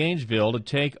heads to Gainesville to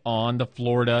take on the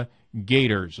Florida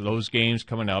Gators. Those games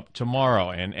coming up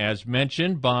tomorrow. And as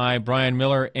mentioned by Brian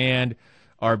Miller and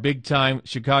our big-time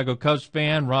Chicago Cubs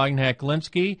fan, Ron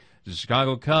Heklinski, the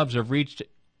Chicago Cubs have reached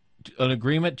an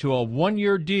agreement to a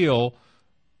one-year deal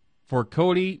for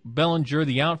Cody Bellinger,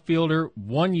 the outfielder,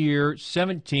 1 year,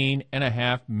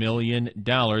 $17.5 million.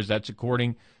 That's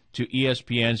according to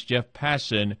ESPN's Jeff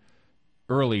Passan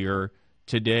earlier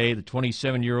today. The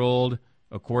 27-year-old,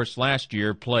 of course, last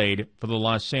year played for the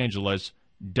Los Angeles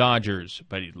Dodgers.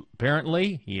 But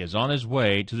apparently he is on his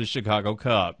way to the Chicago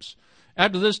Cubs.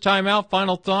 After this timeout,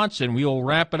 final thoughts, and we will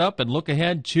wrap it up and look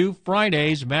ahead to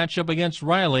Friday's matchup against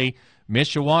Riley.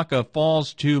 Mishawaka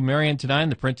falls to Marion tonight in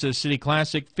the Princess City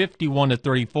Classic,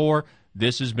 51-34.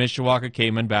 This is Mishawaka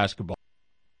Caveman basketball.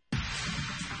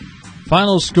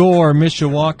 Final score,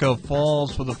 Mishawaka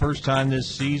falls for the first time this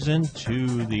season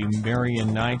to the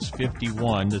Marion Knights,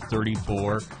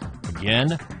 51-34.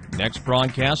 Again, next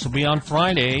broadcast will be on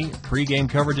Friday. Pre-game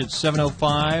coverage at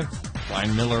 7:05.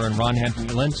 Brian Miller and Ron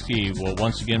Heklinski will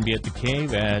once again be at the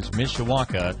Cave as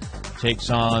Mishawaka takes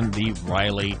on the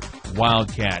Riley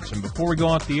Wildcats. And before we go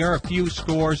off the air, a few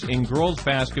scores in girls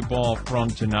basketball from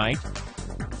tonight.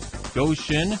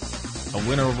 Goshen, a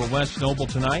winner over West Noble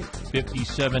tonight,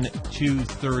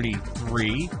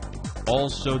 57-33.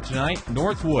 Also tonight,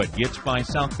 Northwood gets by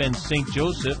South Bend St.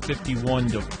 Joseph,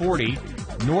 51-40.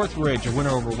 Northridge, a winner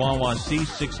over Wawasee,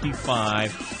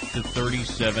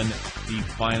 65-37. The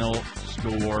final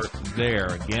score there.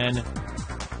 Again,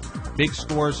 big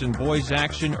scores in boys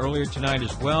action earlier tonight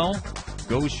as well.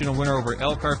 Goshen, a winner over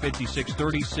Elkhart,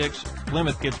 56-36.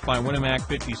 Plymouth gets by Winnemac,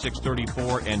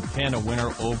 56-34. And Penn, a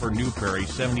winner over New Prairie,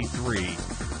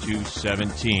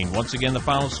 73-17. Once again, the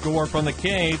final score from the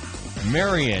Cave.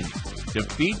 Marion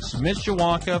defeats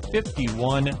Mishawaka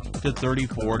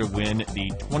 51-34 to win the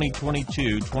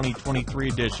 2022-2023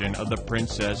 edition of the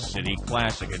Princess City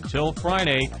Classic. Until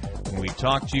Friday, when we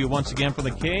talk to you once again from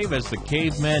the Cave as the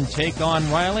Cavemen take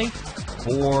on Riley.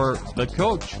 For the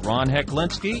coach, Ron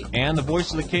Heklinski, and the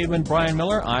voice of the Caveman, Brian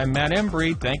Miller, I'm Matt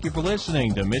Embry. Thank you for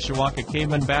listening to Mishawaka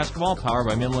Caveman Basketball, powered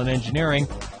by Midland Engineering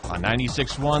on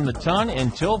 96.1 The Ton.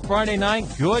 Until Friday night,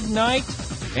 good night,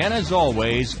 and as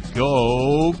always,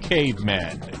 go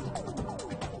Cavemen.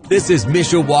 This is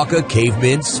Mishawaka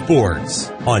Cavemen Sports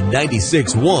on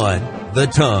 96.1 The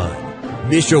Ton.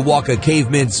 Mishawaka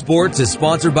Cavemen Sports is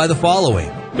sponsored by the following: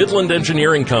 Midland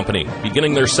Engineering Company,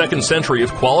 beginning their second century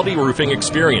of quality roofing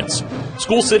experience.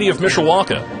 School City of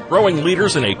Mishawaka, growing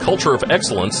leaders in a culture of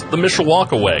excellence the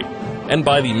Mishawaka way. And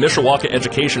by the Mishawaka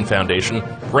Education Foundation,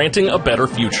 granting a better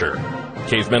future.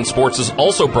 Cavemen Sports is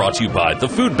also brought to you by the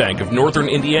Food Bank of Northern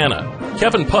Indiana,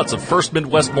 Kevin Putz of First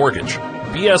Midwest Mortgage,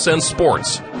 BSN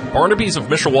Sports, Barnaby's of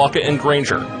Mishawaka and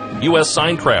Granger, U.S.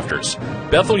 Signcrafters,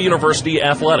 Bethel University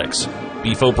Athletics,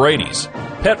 Beef O'Brady's,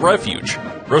 Pet Refuge,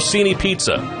 Rossini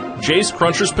Pizza, Jay's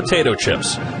Crunchers Potato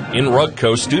Chips, In Rug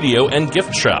Co. Studio and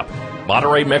Gift Shop,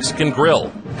 Monterey Mexican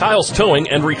Grill, Kyle's Towing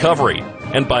and Recovery,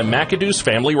 and by McAdoo's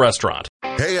Family Restaurant.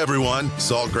 Hey everyone,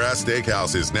 Saltgrass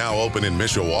Steakhouse is now open in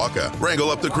Mishawaka.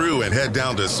 Wrangle up the crew and head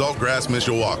down to Saltgrass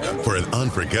Mishawaka for an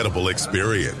unforgettable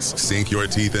experience. Sink your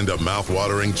teeth into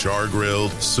mouth-watering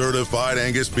char-grilled, certified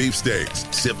Angus beef steaks.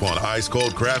 Sip on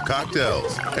ice-cold craft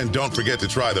cocktails. And don't forget to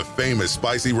try the famous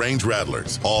spicy range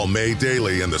rattlers, all made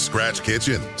daily in the Scratch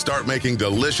Kitchen. Start making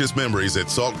delicious memories at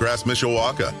Saltgrass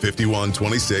Mishawaka,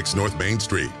 5126 North Main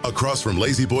Street, across from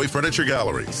Lazy Boy Furniture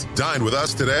Galleries. Dine with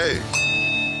us today.